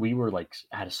 remember when we were like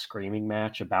at a screaming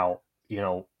match about,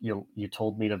 you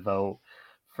told me to vote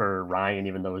for Ryan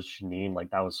even though it was Janine, like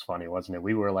that was funny, wasn't it?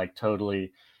 We were like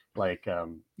totally like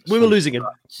We were sleep losing it.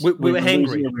 We we were were losing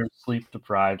hangry. it, we were sleep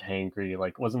deprived, hangry,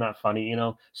 like wasn't that funny,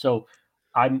 So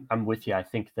I'm with you. I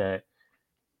think that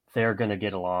they're going to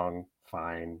get along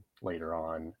fine later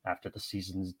on after the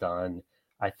season's done.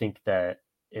 I think that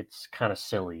it's kind of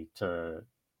silly to,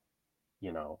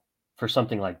 for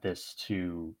something like this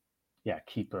to,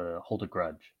 hold a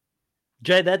grudge.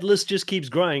 Jay, that list just keeps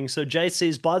growing. So Jay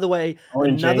says, by the way,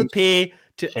 Owen another James, pair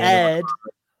to Shayna add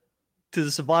to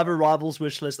the Survivor Rivals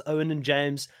wish list, Owen and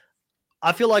James.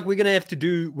 I feel like we're gonna have to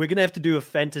do a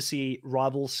fantasy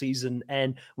rival season,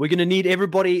 and we're gonna need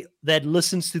everybody that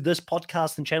listens to this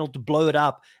podcast and channel to blow it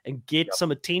up and get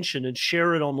some attention and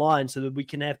share it online so that we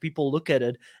can have people look at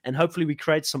it, and hopefully we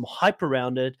create some hype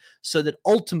around it so that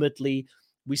ultimately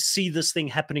we see this thing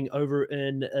happening over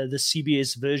in the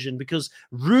CBS version, because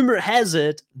rumor has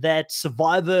it that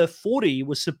Survivor 40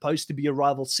 was supposed to be a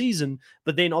rival season,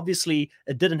 but then obviously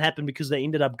it didn't happen because they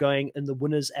ended up going in the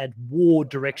Winners at War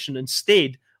direction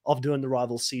instead of doing the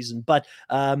rival season. But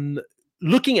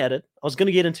looking at it, I was going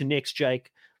to get into next,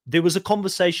 Jake. There was a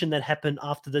conversation that happened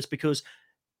after this because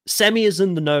Sammy is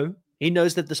in the know. He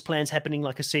knows that this plan's happening,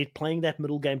 like I said, playing that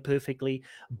middle game perfectly.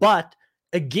 But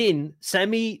again,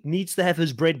 Sammy needs to have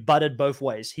his bread buttered both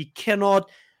ways. He cannot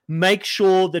make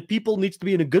sure that people needs to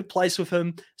be in a good place with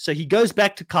him. So he goes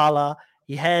back to Carla.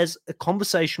 He has a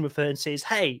conversation with her and says,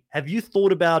 hey, have you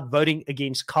thought about voting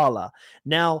against Carla?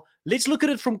 Now, let's look at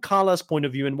it from Carla's point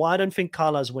of view and why I don't think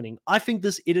Carla's winning. I think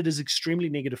this edit is extremely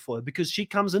negative for her because she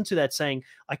comes into that saying,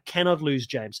 I cannot lose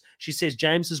James. She says,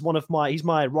 James is he's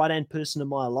my right-hand person in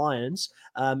my alliance.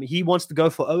 He wants to go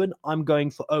for Owen. I'm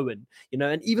going for Owen.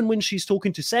 And even when she's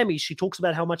talking to Sammy, she talks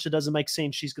about how much it doesn't make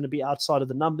sense. She's going to be outside of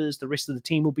the numbers. The rest of the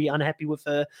team will be unhappy with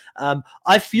her.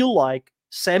 I feel like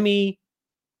Sammy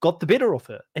got the better of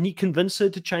her, and he convinced her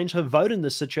to change her vote in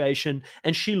this situation,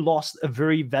 and she lost a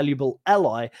very valuable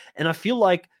ally. And I feel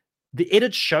like the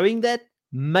edit showing that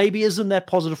maybe isn't that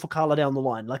positive for Carla down the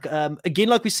line. Like again,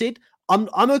 like we said, I'm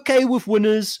okay with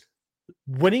winners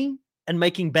winning and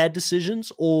making bad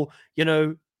decisions, or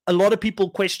a lot of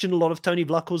people question a lot of Tony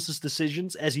Vlachos's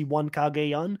decisions as he won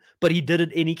Cagayan, but he did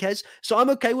it in any case. So I'm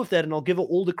okay with that, and I'll give her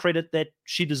all the credit that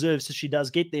she deserves so she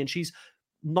does get there, and she's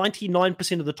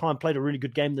 99% of the time played a really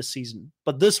good game this season.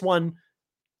 But this one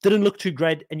didn't look too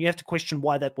great, and you have to question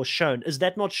why that was shown. Is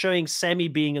that not showing Sammy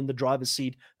being in the driver's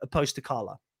seat opposed to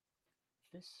Carla?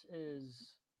 This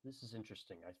is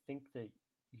interesting. I think that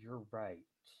you're right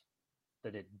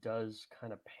that it does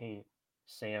kind of paint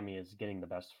Sammy as getting the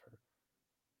best of her.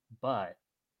 But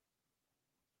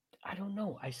I don't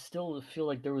know. I still feel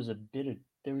like there was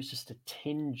just a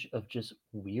tinge of just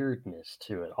weirdness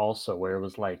to it also, where it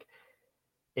was like,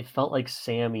 it felt like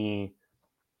Sammy,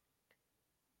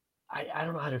 I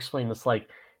don't know how to explain this. Like,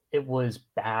 it was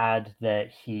bad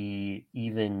that he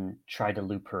even tried to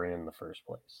loop her in the first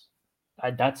place.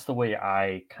 That's the way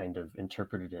I kind of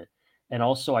interpreted it. And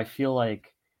also, I feel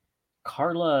like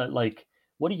Carla, like,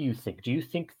 what do you think? Do you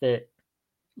think that,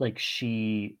 like,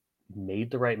 she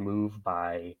made the right move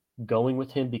by going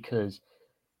with him? Because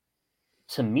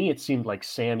to me, it seemed like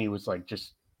Sammy was, like,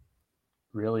 just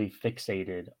really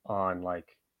fixated on,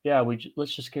 like, yeah,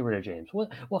 let's just get rid of James.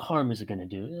 What harm is it going to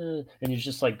do? And he's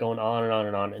just like going on and on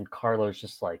and on. And Carlo's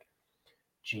just like,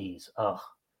 geez,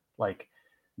 like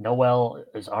Noelle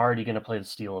is already going to play the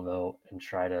steal a vote and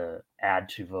try to add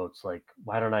 2 votes. Like,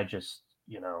 why don't I just,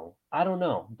 I don't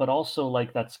know. But also,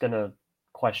 like, that's going to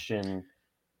question.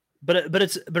 But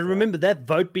remember that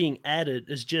vote being added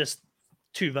is just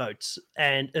 2 votes,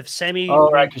 and if Sammy,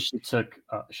 right, because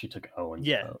she took Owen's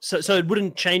vote. So it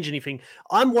wouldn't change anything.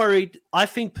 I'm worried. I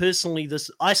think personally,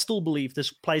 I still believe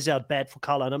this plays out bad for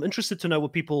Carla, and I'm interested to know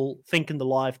what people think in the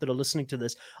live that are listening to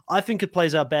this. I think it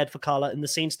plays out bad for Carla in the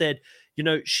sense that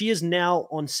she is now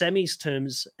on Sammy's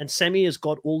terms, and Sammy has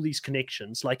got all these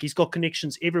connections. Like, he's got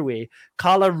connections everywhere.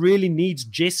 Carla really needs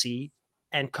Jesse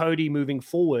and Cody moving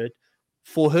forward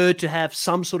for her to have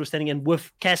some sort of standing, and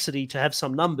with Cassidy to have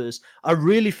some numbers. I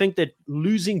really think that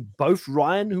losing both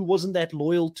Ryan, who wasn't that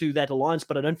loyal to that alliance,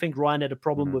 but I don't think Ryan had a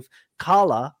problem with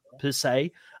Carla per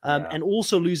se, and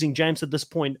also losing James at this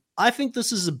point, I think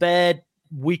this is a bad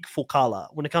week for Carla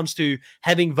when it comes to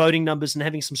having voting numbers and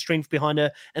having some strength behind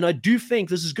her. And I do think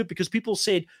this is good because people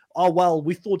said, oh, well,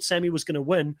 we thought Sammy was going to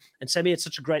win and Sammy had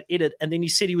such a great edit. And then he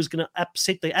said he was going to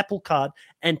upset the apple cart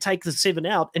and take the 7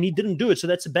 out and he didn't do it. So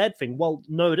that's a bad thing. Well,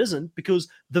 no, it isn't, because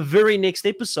the very next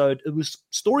episode, it was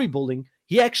story building.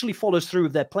 He actually follows through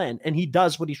with that plan and he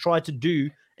does what he tried to do,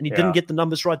 and he didn't get the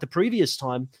numbers right the previous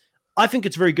time. I think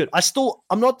it's very good.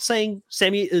 I'm not saying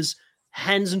Sammy is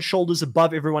hands and shoulders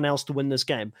above everyone else to win this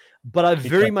game, but I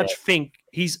very much think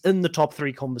he's in the top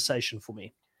 3 conversation for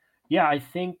me. Yeah, I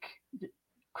think,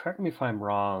 correct me if I'm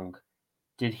wrong,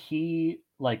 did he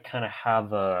like kind of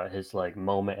have his like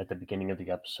moment at the beginning of the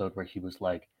episode where he was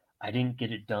like, I didn't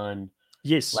get it done?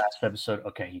 Yes. Last episode.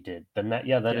 Okay, he did. Then that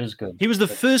is good. He was the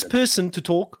first person to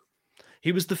talk.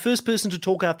 He was the first person to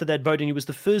talk after that voting. He was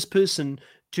the first person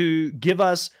to give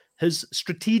us his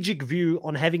strategic view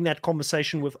on having that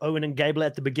conversation with Owen and Gable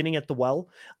at the beginning at the well.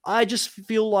 I just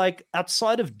feel like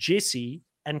outside of Jesse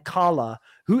and Carla,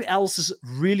 who else is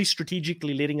really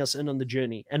strategically letting us in on the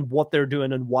journey and what they're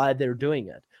doing and why they're doing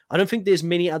it? I don't think there's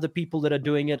many other people that are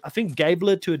doing it. I think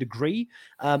Gable to a degree,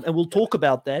 and we'll talk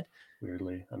about that.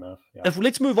 Weirdly enough. Yeah.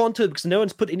 Let's move on to it, because no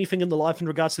one's put anything in the life in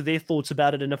regards to their thoughts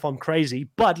about it and if I'm crazy,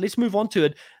 but let's move on to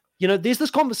it. There's this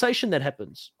conversation that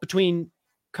happens between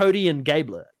Cody and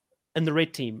Gabler and the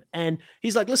red team. And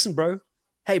he's like, listen, bro,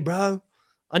 hey, bro,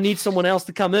 I need someone else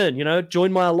to come in,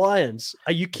 join my alliance.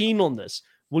 Are you keen on this?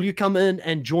 Will you come in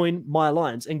and join my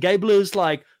alliance? And Gabler is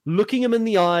like looking him in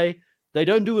the eye. They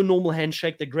don't do a normal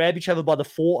handshake. They grab each other by the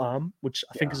forearm, which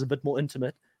I think is a bit more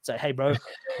intimate. Say, hey, bro,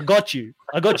 I got you.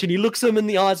 And he looks him in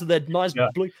the eyes with that nice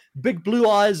big blue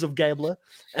eyes of Gabler.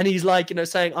 And he's like,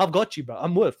 saying, I've got you, bro.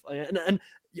 I'm with. And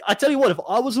I tell you what, if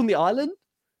I was on the island,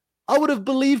 I would have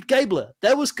believed Gabler.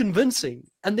 That was convincing.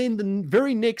 And then the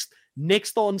very next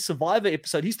on Survivor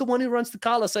episode, he's the one who runs to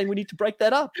Carla saying we need to break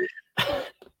that up.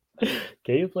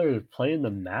 Gabler is playing the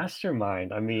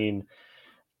mastermind. I mean,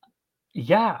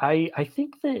 yeah, I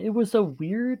think that it was a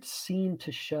weird scene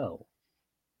to show.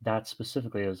 That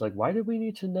specifically, it was like, why did we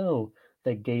need to know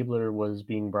that Gabler was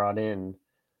being brought in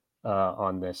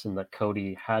on this, and that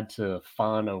Cody had to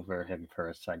fawn over him for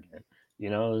a second? It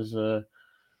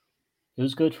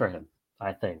was good for him,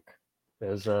 I think. It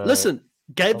was, listen,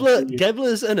 Gabler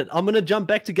is in it. I'm going to jump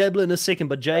back to Gabler in a second,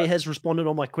 but Jay has responded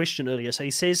on my question earlier. So he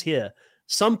says here,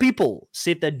 some people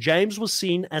said that James was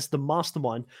seen as the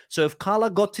mastermind. So if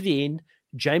Carla got to the end,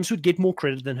 James would get more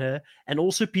credit than her, and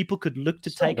also people could look to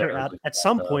take her out at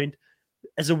some point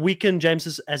as a weaken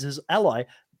James as his ally.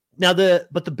 Now,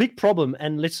 the big problem,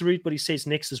 and let's read what he says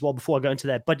next as well before I go into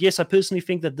that. But yes, I personally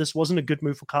think that this wasn't a good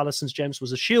move for Carla, since James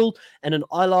was a shield and an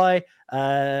ally.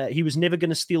 He was never going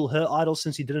to steal her idol,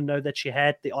 since he didn't know that she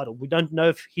had the idol. We don't know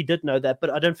if he did know that, but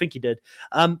I don't think he did.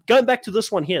 Going back to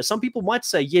this one here, some people might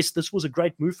say, yes, this was a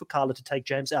great move for Carla to take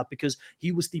James out because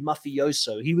he was the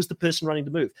mafioso. He was the person running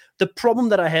the move. The problem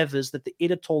that I have is that the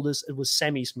edit told us it was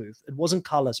Sammy's move. It wasn't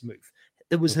Carla's move.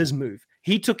 It was his move.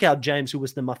 He took out James, who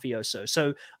was the mafioso.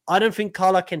 So I don't think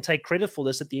Carla can take credit for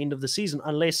this at the end of the season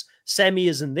unless Sammy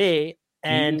is in there.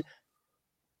 And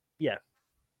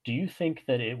do you think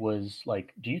that it was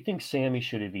like, do you think Sammy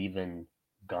should have even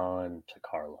gone to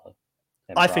Carla?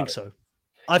 I think so.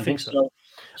 I think so.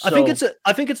 I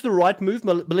think it's the right move,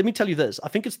 but let me tell you this. I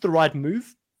think it's the right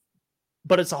move,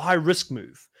 but it's a high risk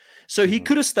move. So he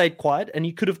could have stayed quiet and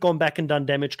he could have gone back and done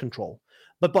damage control.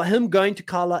 But by him going to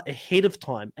Carla ahead of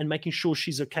time and making sure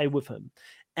she's okay with him,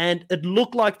 and it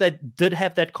looked like they did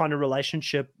have that kind of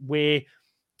relationship where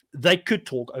they could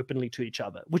talk openly to each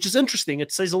other, which is interesting.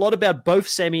 It says a lot about both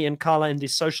Sammy and Carla in their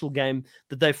social game,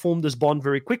 that they formed this bond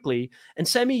very quickly. And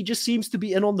Sammy just seems to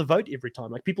be in on the vote every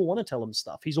time. Like, people want to tell him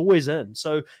stuff. He's always in.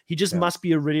 So he just must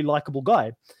be a really likable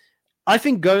guy. I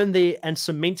think going there and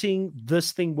cementing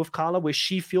this thing with Carla, where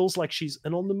she feels like she's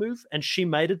in on the move, and she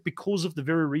made it because of the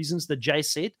very reasons that Jay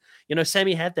said.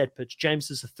 Sammy had that pitch. James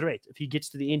is a threat. If he gets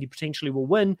to the end, he potentially will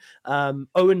win.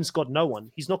 Owen's got no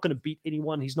one. He's not going to beat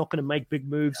anyone. He's not going to make big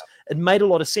moves. Yeah. It made a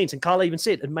lot of sense. And Carla even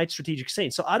said it made strategic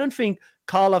sense. So I don't think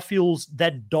Carla feels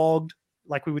that dogged,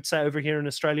 like we would say over here in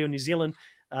Australia and New Zealand,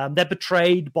 that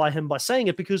betrayed by him by saying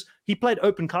it, because he played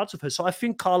open cards with her. So I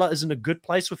think Carla is in a good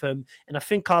place with him. And I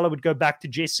think Carla would go back to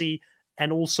Jesse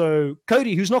and also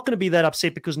Cody, who's not going to be that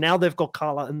upset because now they've got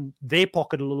Carla in their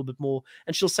pocket a little bit more.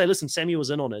 And she'll say, listen, Sammy was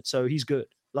in on it, so he's good.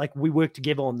 Like, we work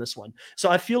together on this one.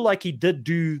 So I feel like he did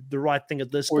do the right thing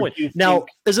at this point. Now,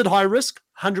 is it high risk?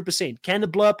 100%. Can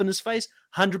it blow up in his face?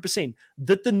 100%.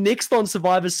 Did the next on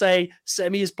Survivor say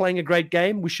Sammy is playing a great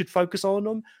game, we should focus on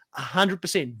him?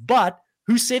 100%. But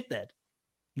who said that?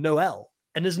 Noelle.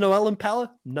 And is Noelle in power?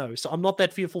 No. So I'm not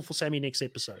that fearful for Sammy next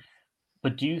episode.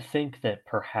 But do you think that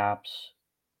perhaps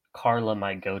Carla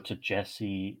might go to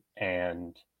Jesse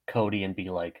and Cody and be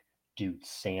like, "Dude,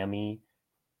 Sammy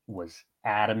was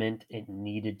adamant it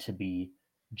needed to be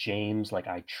James. Like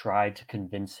I tried to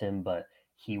convince him, but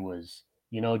he was,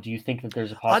 do you think that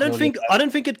there's a I don't possibility of think that?" I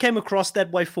don't think it came across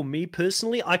that way for me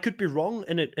personally. I could be wrong,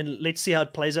 and let's see how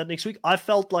it plays out next week. I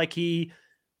felt like he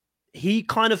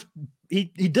kind of he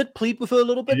did plead with her a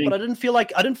little Do bit, you but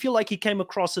think I didn't feel like he came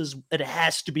across as it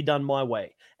has to be done my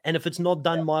way. And if it's not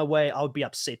done my way, I would be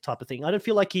upset type of thing. I don't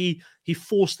feel like he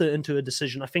forced her into a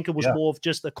decision. I think it was yeah. more of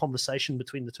just a conversation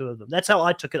between the two of them. That's how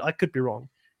I took it. I could be wrong.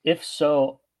 If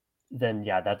so, then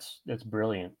yeah, that's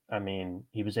brilliant. I mean,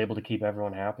 he was able to keep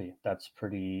everyone happy. That's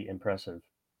pretty impressive.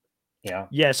 Yeah.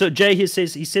 Yeah. So Jay here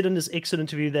says he said in his exit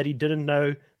interview that he didn't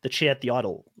know that she had the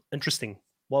idol. Interesting.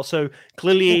 Well, so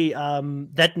clearly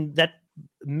that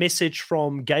message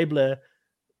from Gabler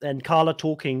and Carla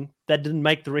talking, that didn't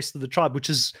make the rest of the tribe, which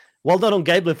is well done on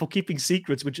Gabler for keeping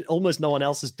secrets, which almost no one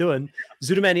else is doing.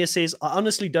 Zudamania says, I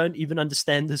honestly don't even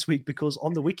understand this week because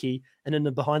on the wiki and in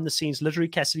the behind the scenes, literally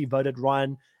Cassidy voted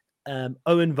Ryan,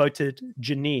 Owen voted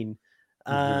Janine.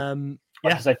 Mhm. Yeah,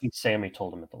 Because I think Sammy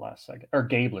told him at the last second, or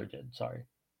Gabler did. Sorry.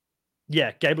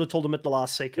 yeah, Gabler told him at the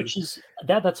last second. Which is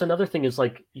that's another thing is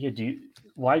like, yeah,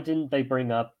 why didn't they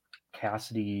bring up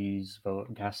Cassidy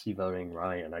voting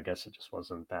Ryan? I guess it just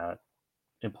wasn't that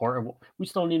important. We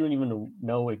still don't even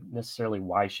know necessarily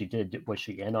why she did. Was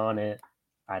she in on it?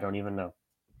 I don't even know.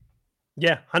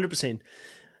 Yeah, 100%.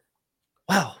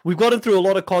 Wow, we've gotten through a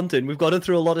lot of content. We've gotten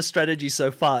through a lot of strategy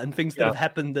so far and things that Yeah. have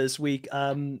happened this week.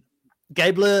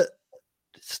 Gabler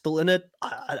still in it.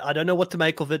 I don't know what to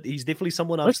make of it. He's definitely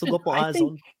someone I've still Listen, got my I eyes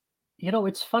think, on.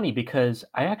 it's funny because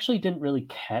I actually didn't really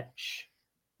catch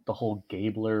the whole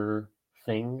Gabler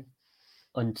thing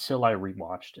until I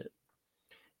rewatched it.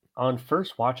 On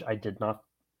first watch, I did not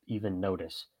even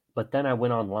notice, but then I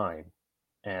went online,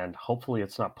 and hopefully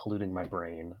it's not polluting my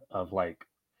brain of like,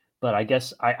 but I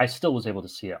guess I still was able to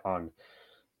see it on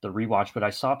the rewatch, but I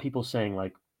saw people saying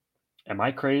like, "Am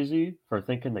I crazy for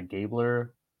thinking that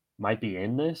Gabler might be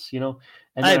in this?" And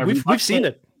then Hey, I we've rewatched seen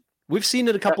it. it. We've seen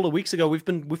it a Yeah, couple of weeks ago. We've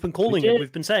been we calling it. did.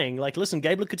 We've been saying like, listen,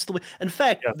 Gabler could still be. In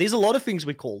fact, Yeah, there's a lot of things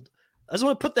we called. I just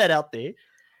want to put that out there.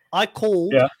 I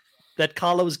called yeah. that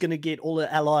Carla was going to get all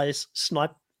the allies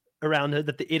sniped around her,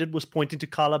 that the edit was pointing to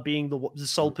Carla being the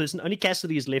sole person. Only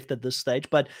Cassidy is left at this stage,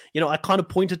 but I kind of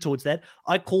pointed towards that.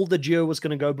 I called that Gio was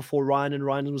going to go before Ryan, and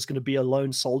Ryan was going to be a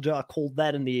lone soldier. I called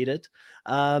that in the edit.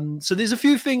 So there's a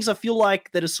few things I feel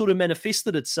like that has sort of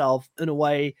manifested itself in a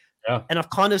way, Yeah. and I've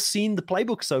kind of seen the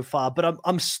playbook so far, but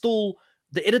I'm still.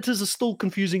 The editors are still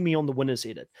confusing me on the winners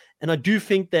edit. And I do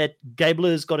think that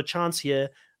Gabler's got a chance here,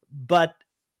 but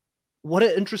what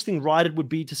an interesting ride it would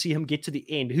be to see him get to the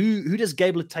end. Who does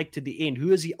Gabler take to the end?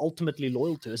 Who is he ultimately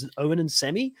loyal to? Is it Owen and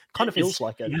Sammy? Kind of Is feels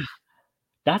like it. Yeah.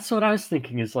 That's what I was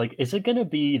thinking is like, is it gonna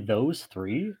be those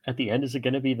three at the end? Is it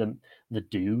gonna be the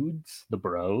dudes, the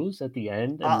bros at the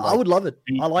end? And I like would love it.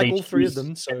 they I like they all three of choose them.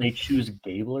 and So they choose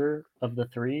Gabler of the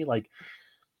three? Like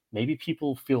maybe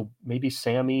people feel maybe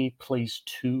Sammy plays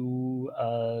too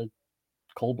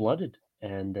cold blooded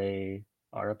and they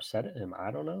are upset at him.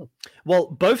 I don't know. well,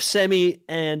 both Sammy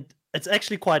and it's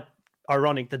actually quite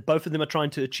ironic that both of them are trying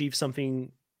to achieve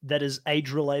something that is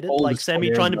age related. Like Oldest Sammy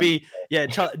winner, trying to but be, yeah,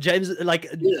 James, like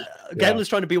yeah. Gabler's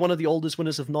trying to be one of the oldest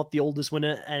winners, if not the oldest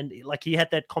winner. And like he had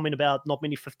that comment about not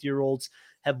many 50-year-olds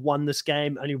have won this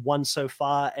game, only one so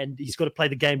far, and he's got to play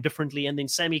the game differently. And then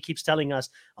Sammy keeps telling us,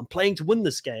 I'm playing to win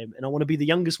this game and I want to be the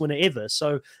youngest winner ever.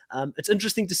 So it's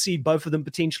interesting to see both of them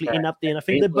potentially Yeah. end up there. And I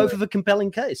think they Gabler both have a compelling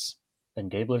case.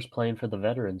 and Gabler's playing for the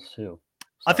veterans too.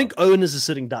 I So think Owen is a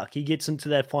sitting duck. He gets into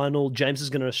that final. James is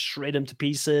going to shred him to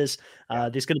pieces. yeah.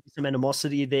 There's going to be some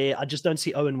animosity there. I just don't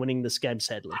see Owen winning this game,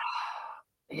 sadly.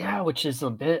 Yeah, which is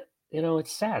a bit,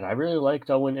 it's sad. I really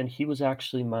liked Owen, and he was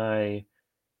actually he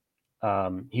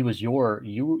was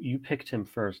you picked him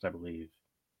first, I believe,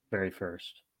 very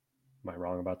first. Am I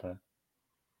wrong about that?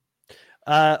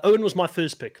 Owen was my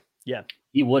first pick. Yeah.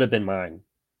 He would have been mine.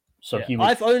 So Yeah, he was,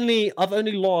 I've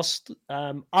only lost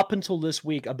up until this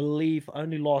week. I believe I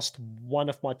only lost one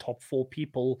of my top four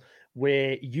people.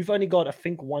 Where you've only got, I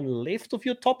think, one left of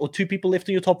your top, or two people left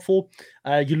in your top four.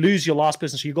 You lose your last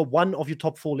person, so you got one of your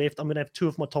top four left. I'm gonna have two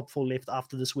of my top four left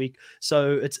after this week.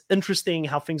 So it's interesting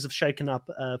how things have shaken up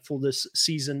for this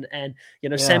season. And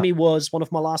yeah, Sammy was one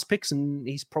of my last picks, and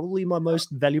he's probably my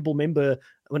most valuable member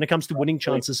when it comes to winning really,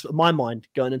 chances, in my mind,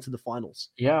 going into the finals.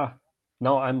 yeah.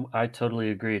 No, I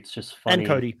totally agree. It's just And funny.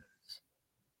 Cody,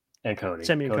 And Cody,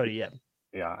 Sammy and Cody, yeah.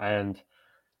 yeah, and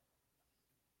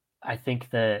I think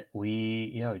that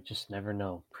we just never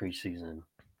know preseason.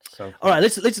 So All right,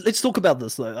 let's talk about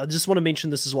this though. I just want to mention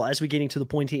this as well as we're getting to the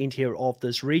pointy end here of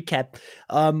this recap.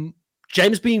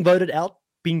 James being voted out,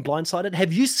 being blindsided.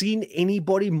 Have you seen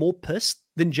anybody more pissed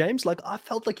than James? Like, I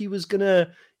felt like he was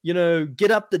gonna,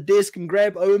 get up the desk and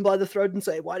grab Owen by the throat and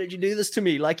say, "Why did you do this to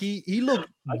me?" Like he looked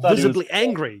visibly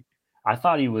angry. I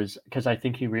thought he was, because I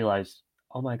think he realized,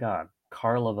 oh my God,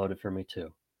 Carla voted for me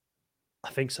too. I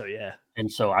think so, yeah.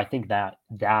 And so I think that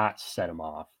set him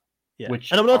off. Yeah.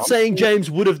 Which and I'm not saying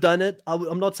James would have done it.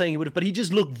 I'm not saying he would have, but he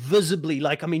just looked visibly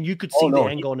like, I mean, you could see the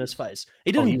anger on his face.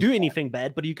 He didn't do anything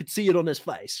bad, but you could see it on his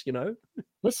face,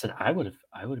 Listen, I would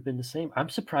have been the same. I'm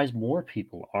surprised more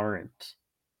people aren't.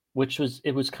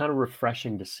 It was kind of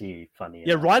refreshing to see. Funny.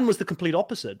 Yeah, enough. Ryan was the complete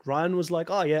opposite. Ryan was like,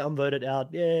 "Oh yeah, I'm voted out.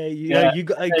 Yeah, you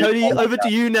got Cody, over to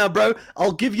you now, bro.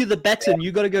 I'll give you the baton.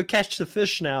 You got to go catch the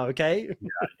fish now, okay?"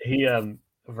 Yeah, he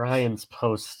Ryan's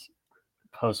post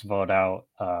vote out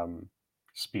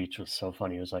speech was so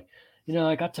funny. He was like,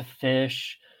 I got to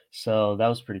fish, so that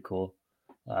was pretty cool.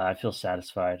 I feel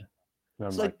satisfied. And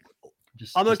I'm like,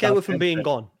 I'm okay with him being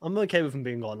gone. I'm okay with him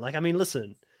being gone. Like, I mean,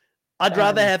 listen. I'd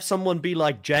rather have someone be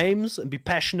like James and be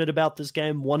passionate about this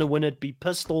game, want to win it, be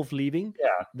pissed off leaving,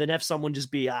 than have someone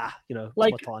just be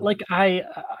like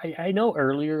I know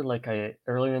earlier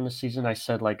in the season I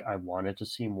said like I wanted to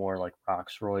see more like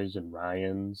Roxroy's and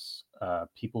Ryan's,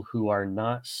 people who are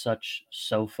not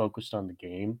so focused on the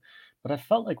game, but I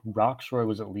felt like Roxroy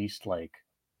was at least like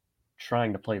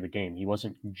trying to play the game. He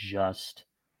wasn't just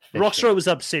fishing. Roxroy was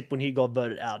upset when he got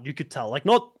voted out. You could tell, like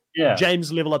not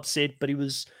James level upset, but he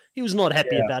was not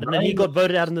happy about it, and he got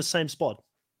voted out in the same spot.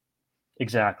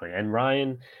 Exactly, and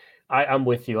Ryan, I'm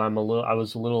with you. I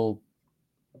was a little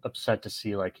upset to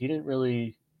see like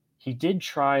he did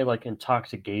try like and talk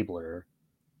to Gabler,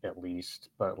 at least,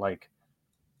 but like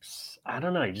I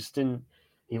don't know,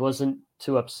 he wasn't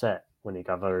too upset when he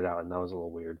got voted out, and that was a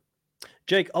little weird.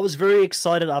 Jake, I was very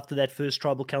excited after that first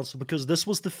tribal council because this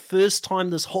was the first time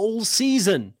this whole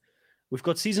season. We've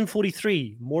got season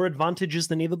 43, more advantages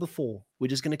than ever before. We're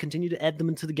just going to continue to add them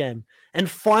into the game.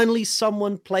 And finally,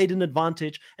 someone played an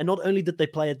advantage. And not only did they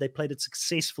play it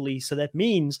successfully. So that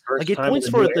means I get points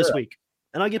for it this week.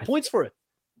 And I get points for it.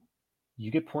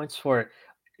 You get points for it.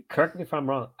 Correct me if I'm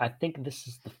wrong. I think this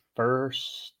is the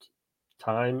first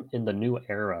time in the new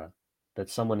era that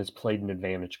someone has played an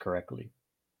advantage correctly.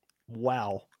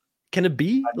 Wow. Can it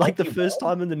be like the first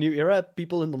time in the new era?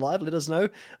 People in the live, let us know.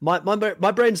 My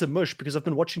brain's a mush because I've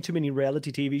been watching too many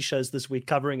reality TV shows this week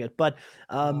covering it. But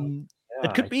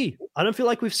it could be. I don't feel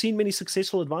like we've seen many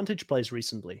successful advantage plays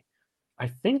recently. I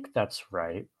think that's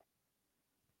right.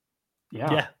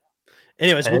 Yeah.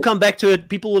 Anyways, we'll come back to it.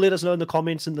 People will let us know in the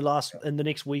comments in the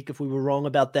next week if we were wrong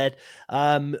about that.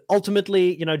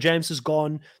 Ultimately, James is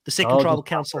gone. The second tribal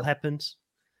council happens.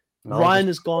 Ryan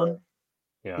is gone.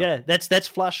 Yeah, that's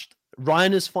flushed.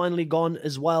 Ryan is finally gone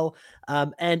as well.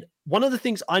 And one of the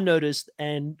things I noticed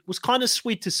and was kind of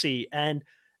sweet to see, and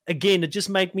again, it just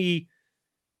made me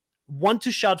want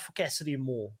to shout for Cassidy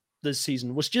more this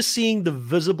season, was just seeing the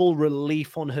visible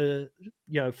relief on her,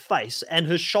 face and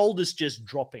her shoulders just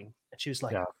dropping. And she was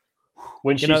like,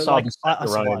 when she saw the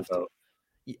Ryan vote.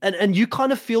 And you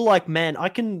kind of feel like, man, I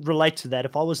can relate to that.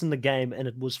 If I was in the game and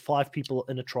it was 5 people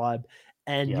in a tribe,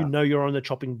 and you're on the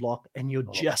chopping block and you're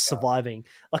just surviving.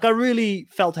 Like, I really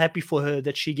felt happy for her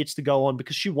that she gets to go on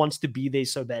because she wants to be there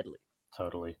so badly.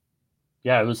 Totally.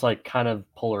 Yeah, it was like kind of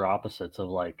polar opposites of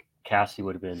like Cassie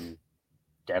would have been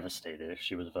devastated if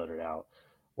she was voted out,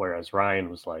 whereas Ryan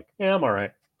was like, yeah, I'm all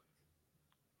right.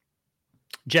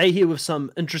 Jay here with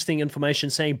some interesting information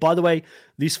saying, by the way,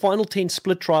 these final 10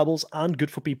 split tribals aren't good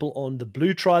for people on the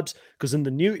blue tribes because in the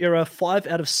new era, 5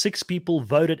 out of 6 people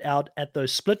voted out at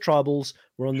those split tribals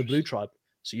were on the blue tribe.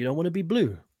 So you don't want to be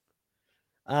blue.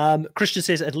 Christian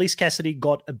says, at least Cassidy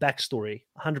got a backstory.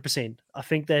 100%. I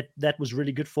think that was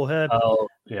really good for her. Oh,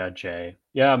 yeah, Jay.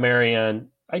 Yeah, Marianne.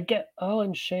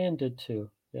 And Shan did too.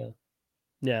 Yeah.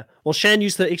 Yeah. Well, Shan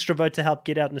used the extra vote to help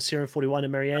get out Nasir in 41,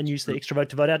 and Marianne used the extra vote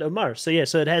to vote out Omar. So yeah,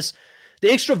 so it has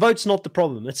the extra vote's not the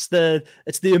problem. It's the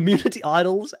immunity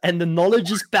idols and the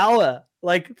knowledge is power.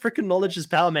 Like freaking knowledge is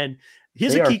power, man.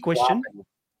 Here's a key question.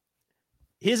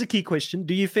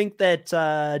 Do you think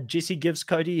that Jesse gives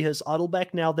Cody his idol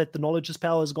back now that the knowledge is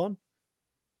power is gone?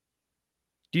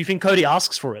 Do you think Cody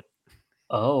asks for it?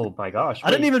 Oh my gosh. I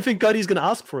don't even think Cody's going to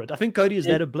ask for it. I think Cody is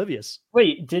that oblivious.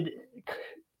 Wait, did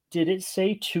it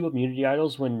say 2 immunity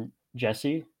idols when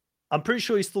Jesse? I'm pretty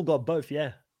sure he's still got both.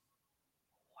 Yeah.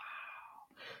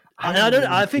 Wow.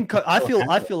 I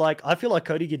feel like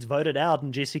Cody gets voted out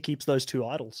and Jesse keeps those 2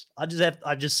 idols. I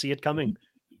just see it coming.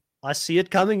 I see it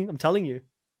coming. I'm telling you.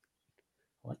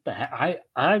 What the heck?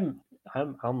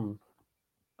 I'm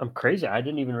crazy. I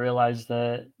didn't even realize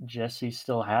that Jesse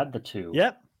still had the 2.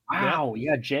 Yep. Wow,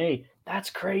 yeah, Jay, that's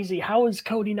crazy. How has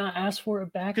Cody not asked for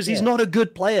it back Because he's yet? not a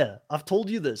good player. I've told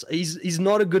you this. He's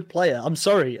not a good player. I'm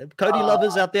sorry. Cody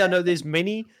lovers out there, I know there's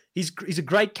many. He's a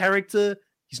great character.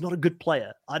 He's not a good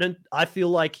player. I feel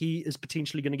like he is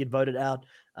potentially going to get voted out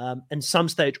in some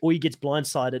stage, or he gets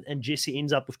blindsided and Jesse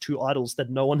ends up with 2 idols that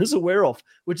no one is aware of,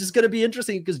 which is going to be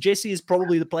interesting because Jesse is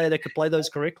probably the player that could play those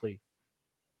correctly.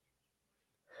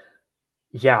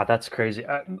 Yeah, that's crazy.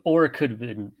 Or it could have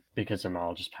been because of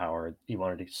knowledge power. He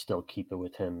wanted to still keep it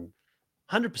with him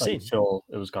 100%. until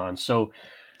it was gone. So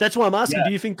that's why I'm asking, yeah.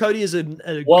 Do you think Cody is a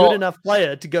good enough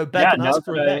player to go back and ask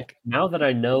for it back? Now that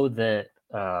I know that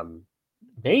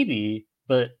maybe,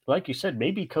 but like you said,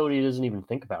 maybe Cody doesn't even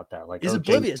think about that. Like he's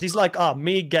oblivious. He's like,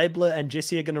 me, Gabler, and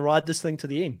Jesse are going to ride this thing to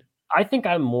the end. I think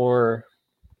I'm more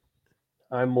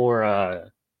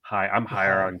high. I'm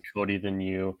higher on Cody than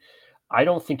you. I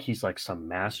don't think he's like some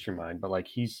mastermind, but like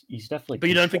he's definitely. But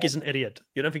you don't think he's an idiot?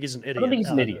 You don't think he's an idiot? I don't think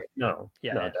he's an idiot. No,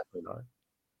 definitely not.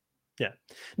 Yeah,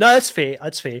 no, that's fair.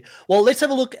 That's fair. Well, let's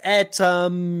have a look at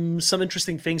some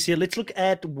interesting things here. Let's look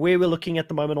at where we're looking at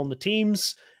the moment on the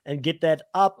teams and get that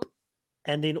up,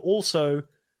 and then also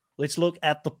let's look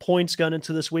at the points going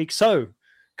into this week. So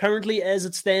currently, as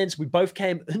it stands, we both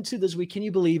came into this week. Can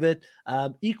you believe it?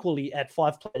 Equally at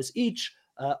 5 players each.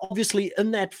 Obviously, in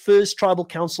that first tribal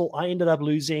council, I ended up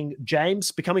losing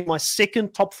James, becoming my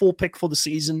second top 4 pick for the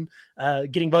season,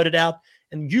 getting voted out.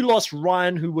 And you lost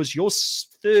Ryan, who was your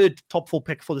third top 4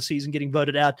 pick for the season, getting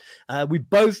voted out. We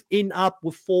both end up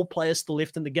with 4 players still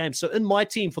left in the game. So in my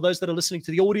team, for those that are listening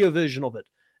to the audio version of it,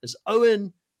 is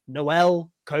Owen,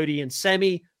 Noel, Cody, and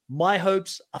Sammy. My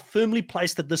hopes are firmly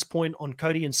placed at this point on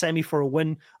Cody and Sammy for a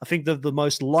win. I think they're the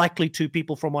most likely 2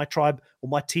 people from my tribe or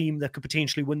my team that could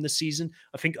potentially win this season.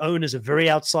 I think Owen is a very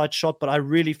outside shot, but I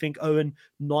really think Owen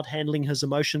not handling his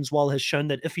emotions well has shown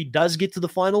that if he does get to the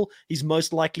final, he's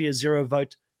most likely a 0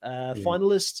 vote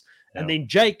finalist. Yeah. And then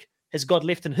Jake has got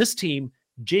left in his team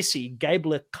Jesse,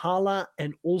 Gabler, Carla,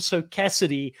 and also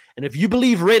Cassidy. And if you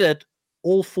believe Reddit,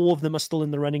 all 4 of them are still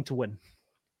in the running to win.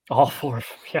 All 4 of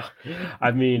them, yeah.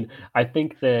 I mean, I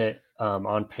think that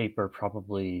on paper,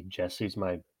 probably Jesse's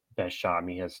my best shot. I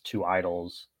mean, he has 2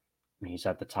 idols. I mean, he's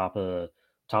at the top of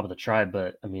the tribe,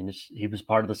 but I mean, he was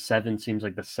part of the 7. Seems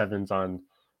like the 7's on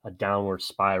a downward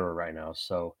spiral right now.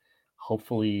 So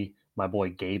hopefully, my boy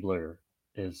Gabler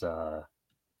is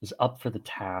up for the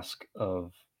task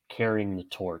of carrying the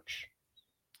torch.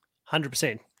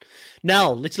 100%.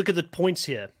 Now let's look at the points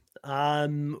here.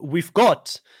 We've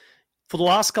got. For the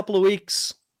last couple of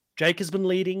weeks, Jake has been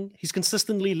leading. He's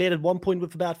consistently led at one point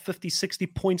with about 50, 60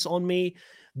 points on me.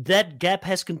 That gap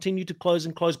has continued to close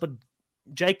and close. But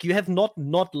Jake, you have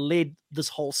not led this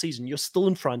whole season. You're still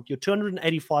in front. You're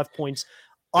 285 points.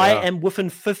 Yeah. I am within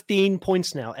 15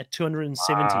 points now at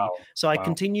 270. Wow. So I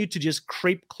continue to just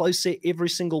creep closer every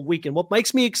single week. And what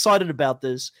makes me excited about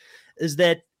this is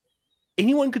that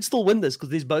anyone could still win this because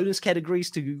there's bonus categories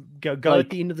to go like, at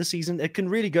the end of the season. It can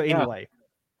really go any way.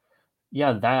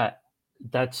 Yeah,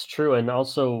 that's true. And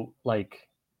also, like,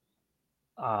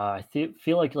 I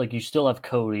feel like you still have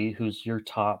Cody, who's your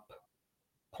top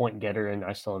point getter, and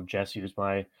I still have Jesse, who's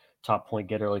my top point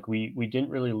getter. Like, we didn't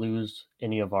really lose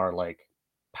any of our, like,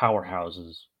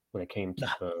 powerhouses when it came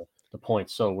to the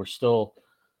points. So we're still,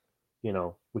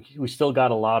 we still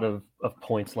got a lot of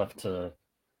points left to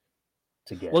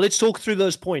get. Well, let's talk through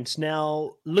those points.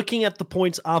 Now, looking at the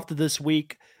points after this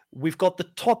week, we've got the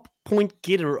top point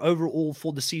getter overall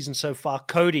for the season so far,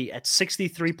 Cody at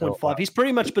 63.5. He's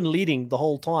pretty much been leading the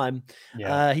whole time.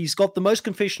 Yeah. He's got the most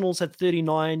confessionals at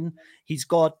 39. He's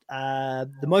got the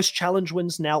most challenge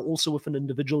wins now, also with an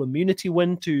individual immunity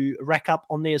win to rack up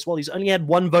on there as well. He's only had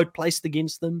 1 vote placed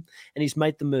against them, and he's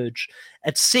made the merge.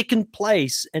 At second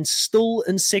place, and still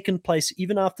in second place,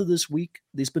 even after this week,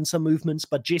 there's been some movements,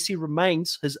 but Jesse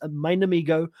remains his main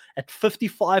amigo at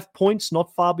 55 points,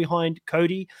 not far behind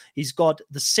Cody. He's got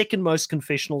the second most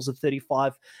confessionals at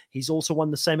 35. He's also won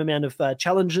the same amount of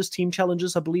team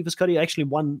challenges, I believe, as Cody. Actually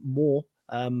won more.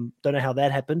 Don't know how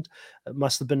that happened. It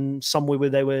must have been somewhere where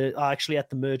they were actually at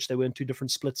the merge. They were in 2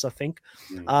 different splits, I think.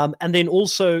 And then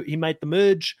also he made the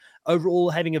merge, overall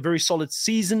having a very solid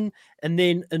season. And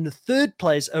then in the third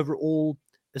place overall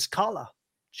is Carla.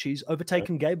 She's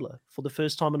overtaken Gabler for the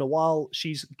first time in a while.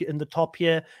 She's in the top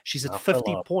here. She's at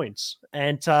 50 points.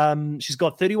 And she's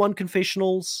got 31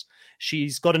 confessionals.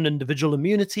 She's got an individual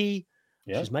immunity.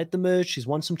 Yeah. She's made the merge. She's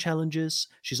won some challenges.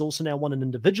 She's also now won an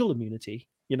individual immunity,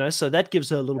 so that gives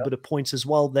her a little bit of points as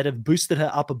well that have boosted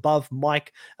her up above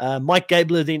Mike. Mike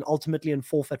Gabler then ultimately in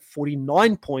fourth at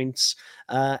 49 points.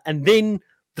 And then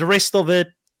the rest of it,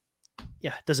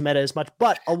 it doesn't matter as much.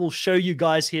 But I will show you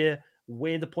guys here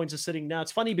where the points are sitting now.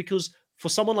 It's funny because for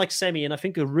someone like Sammy, and I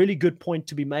think a really good point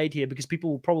to be made here, because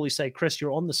people will probably say, Chris,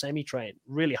 you're on the Sammy train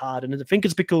really hard. And I think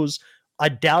it's because I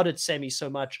doubted Sammy so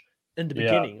much in the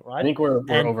beginning, right? I think we're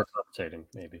overcompensating,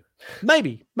 maybe,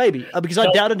 because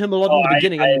I doubted him a lot in the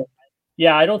beginning.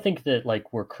 I don't think that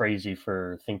like we're crazy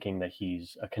for thinking that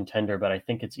he's a contender, but I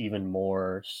think it's even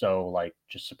more so like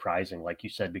just surprising, like you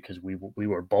said, because we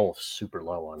were both super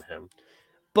low on him.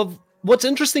 But what's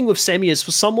interesting with Sammy is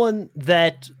for someone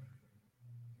that,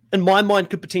 in my mind,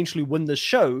 could potentially win this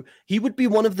show, he would be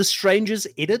one of the strangest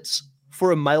edits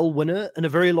for a male winner in a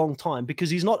very long time, because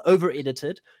he's not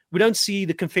over-edited. We don't see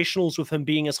the confessionals with him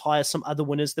being as high as some other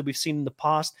winners that we've seen in the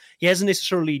past. He hasn't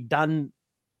necessarily done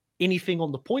anything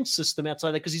on the point system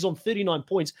outside that, because he's on 39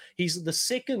 points. He's the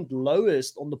second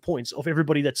lowest on the points of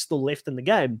everybody that's still left in the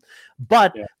game.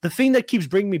 But the thing that keeps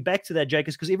bringing me back to that, Jake,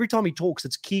 is because every time he talks,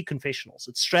 it's key confessionals,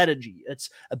 it's strategy, it's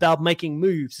about making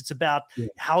moves, it's about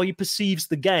how he perceives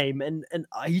the game, and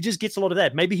he just gets a lot of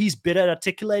that. Maybe he's better at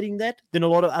articulating that than a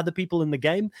lot of other people in the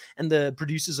game, and the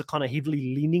producers are kind of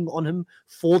heavily leaning on him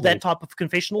for that type of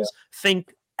confessionals.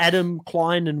 Think Adam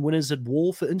Klein and Winners at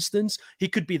War, for instance. He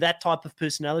could be that type of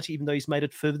personality, even though he's made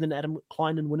it further than Adam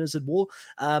Klein and Winners at War.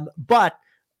 But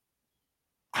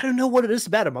I don't know what it is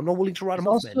about him. I'm not willing to write him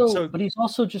off, man. But he's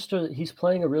also just he's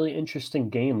playing a really interesting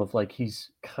game of like,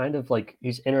 he's kind of like,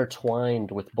 he's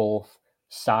intertwined with both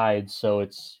sides. So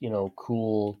it's,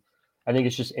 cool. I think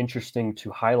it's just interesting to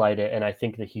highlight it. And I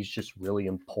think that he's just really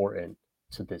important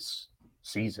to this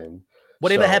season.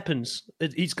 Whatever happens,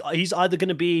 he's either going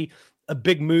to be a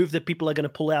big move that people are going to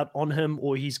pull out on him,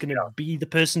 or he's going to be the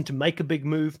person to make a big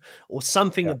move, or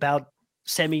something about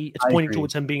Sammy. It's pointing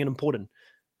towards him being an important.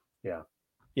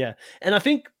 Yeah. And I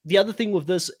think the other thing with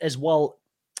this as well,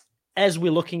 as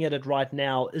we're looking at it right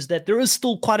now, is that there is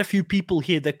still quite a few people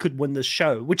here that could win this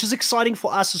show, which is exciting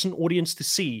for us as an audience to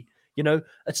see.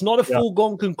 It's not a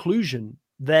foregone conclusion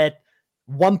that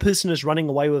one person is running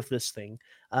away with this thing.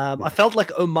 I felt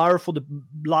like Omar, for the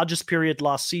largest period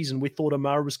last season, we thought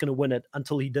Omar was going to win it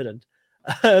until he didn't.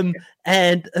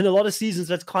 And in a lot of seasons,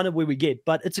 that's kind of where we get.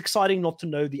 But it's exciting not to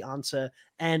know the answer,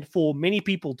 and for many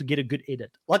people to get a good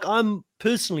edit. Like, I'm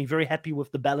personally very happy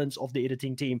with the balance of the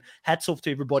editing team. Hats off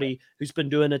to everybody who's been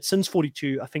doing it since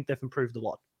 42. I think they've improved a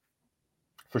lot.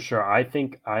 For sure. I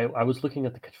think I was looking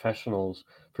at the confessionals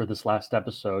for this last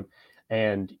episode,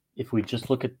 and if we just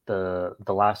look at the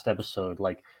last episode,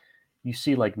 like, you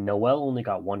see like Noelle only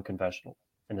got one confessional,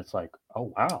 and it's like,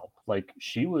 oh wow, like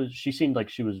she seemed like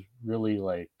she was really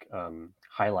like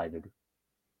highlighted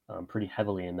pretty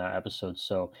heavily in that episode.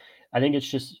 So I think it's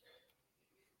just,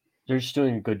 they're just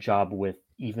doing a good job with,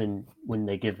 even when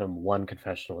they give them one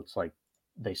confessional, it's like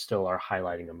they still are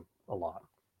highlighting them a lot.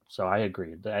 So I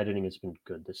agree, the editing has been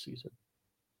good this season.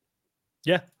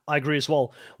 Yeah, I agree as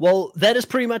well. Well, that is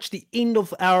pretty much the end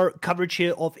of our coverage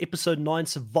here of episode 9,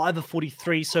 Survivor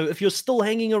 43. So if you're still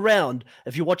hanging around,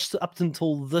 if you watched up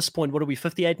until this point, what are we,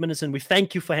 58 minutes in? We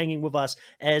thank you for hanging with us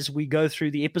as we go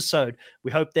through the episode.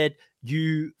 We hope that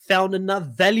you found enough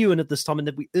value in it this time and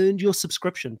that we earned your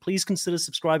subscription. Please consider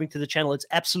subscribing to the channel. It's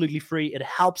absolutely free. It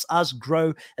helps us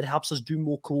grow. It helps us do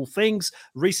more cool things.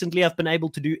 Recently, I've been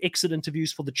able to do exit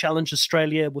interviews for the Challenge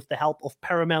Australia with the help of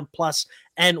Paramount Plus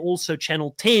and also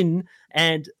Channel 10.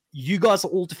 And you guys are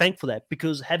all to thank for that,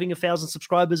 because having 1,000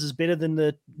 subscribers is better than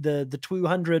the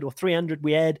 200 or 300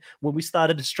 we had when we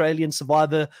started Australian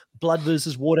Survivor Blood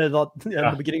versus Water in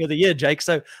the beginning of the year, Jake.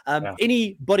 So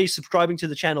anybody subscribing to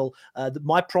the channel,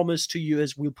 my promise to you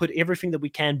is we'll put everything that we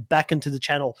can back into the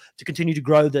channel to continue to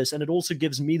grow this. And it also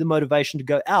gives me the motivation to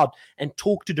go out and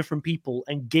talk to different people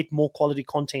and get more quality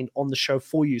content on the show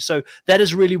for you. So that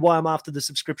is really why I'm after the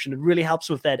subscription. It really helps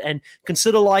with that. And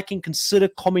consider liking, consider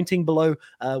commenting below.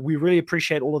 We really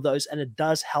appreciate all of those, and it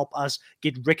does help us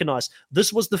get recognized.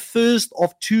 This was the first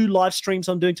of 2 live streams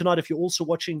I'm doing tonight. If you're also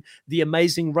watching The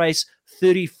Amazing Race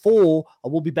 34, I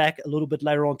will be back a little bit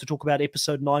later on to talk about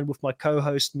episode 9 with my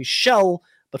co-host Michelle.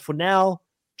 But for now,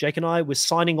 Jake and I, we're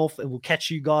signing off, and we'll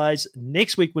catch you guys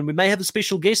next week when we may have a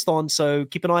special guest on, so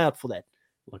keep an eye out for that.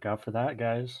 Look out for that,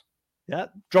 guys. Yeah,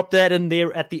 drop that in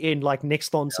there at the end, like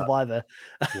next on Survivor.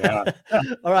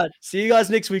 All right, see you guys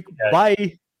next week.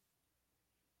 Bye.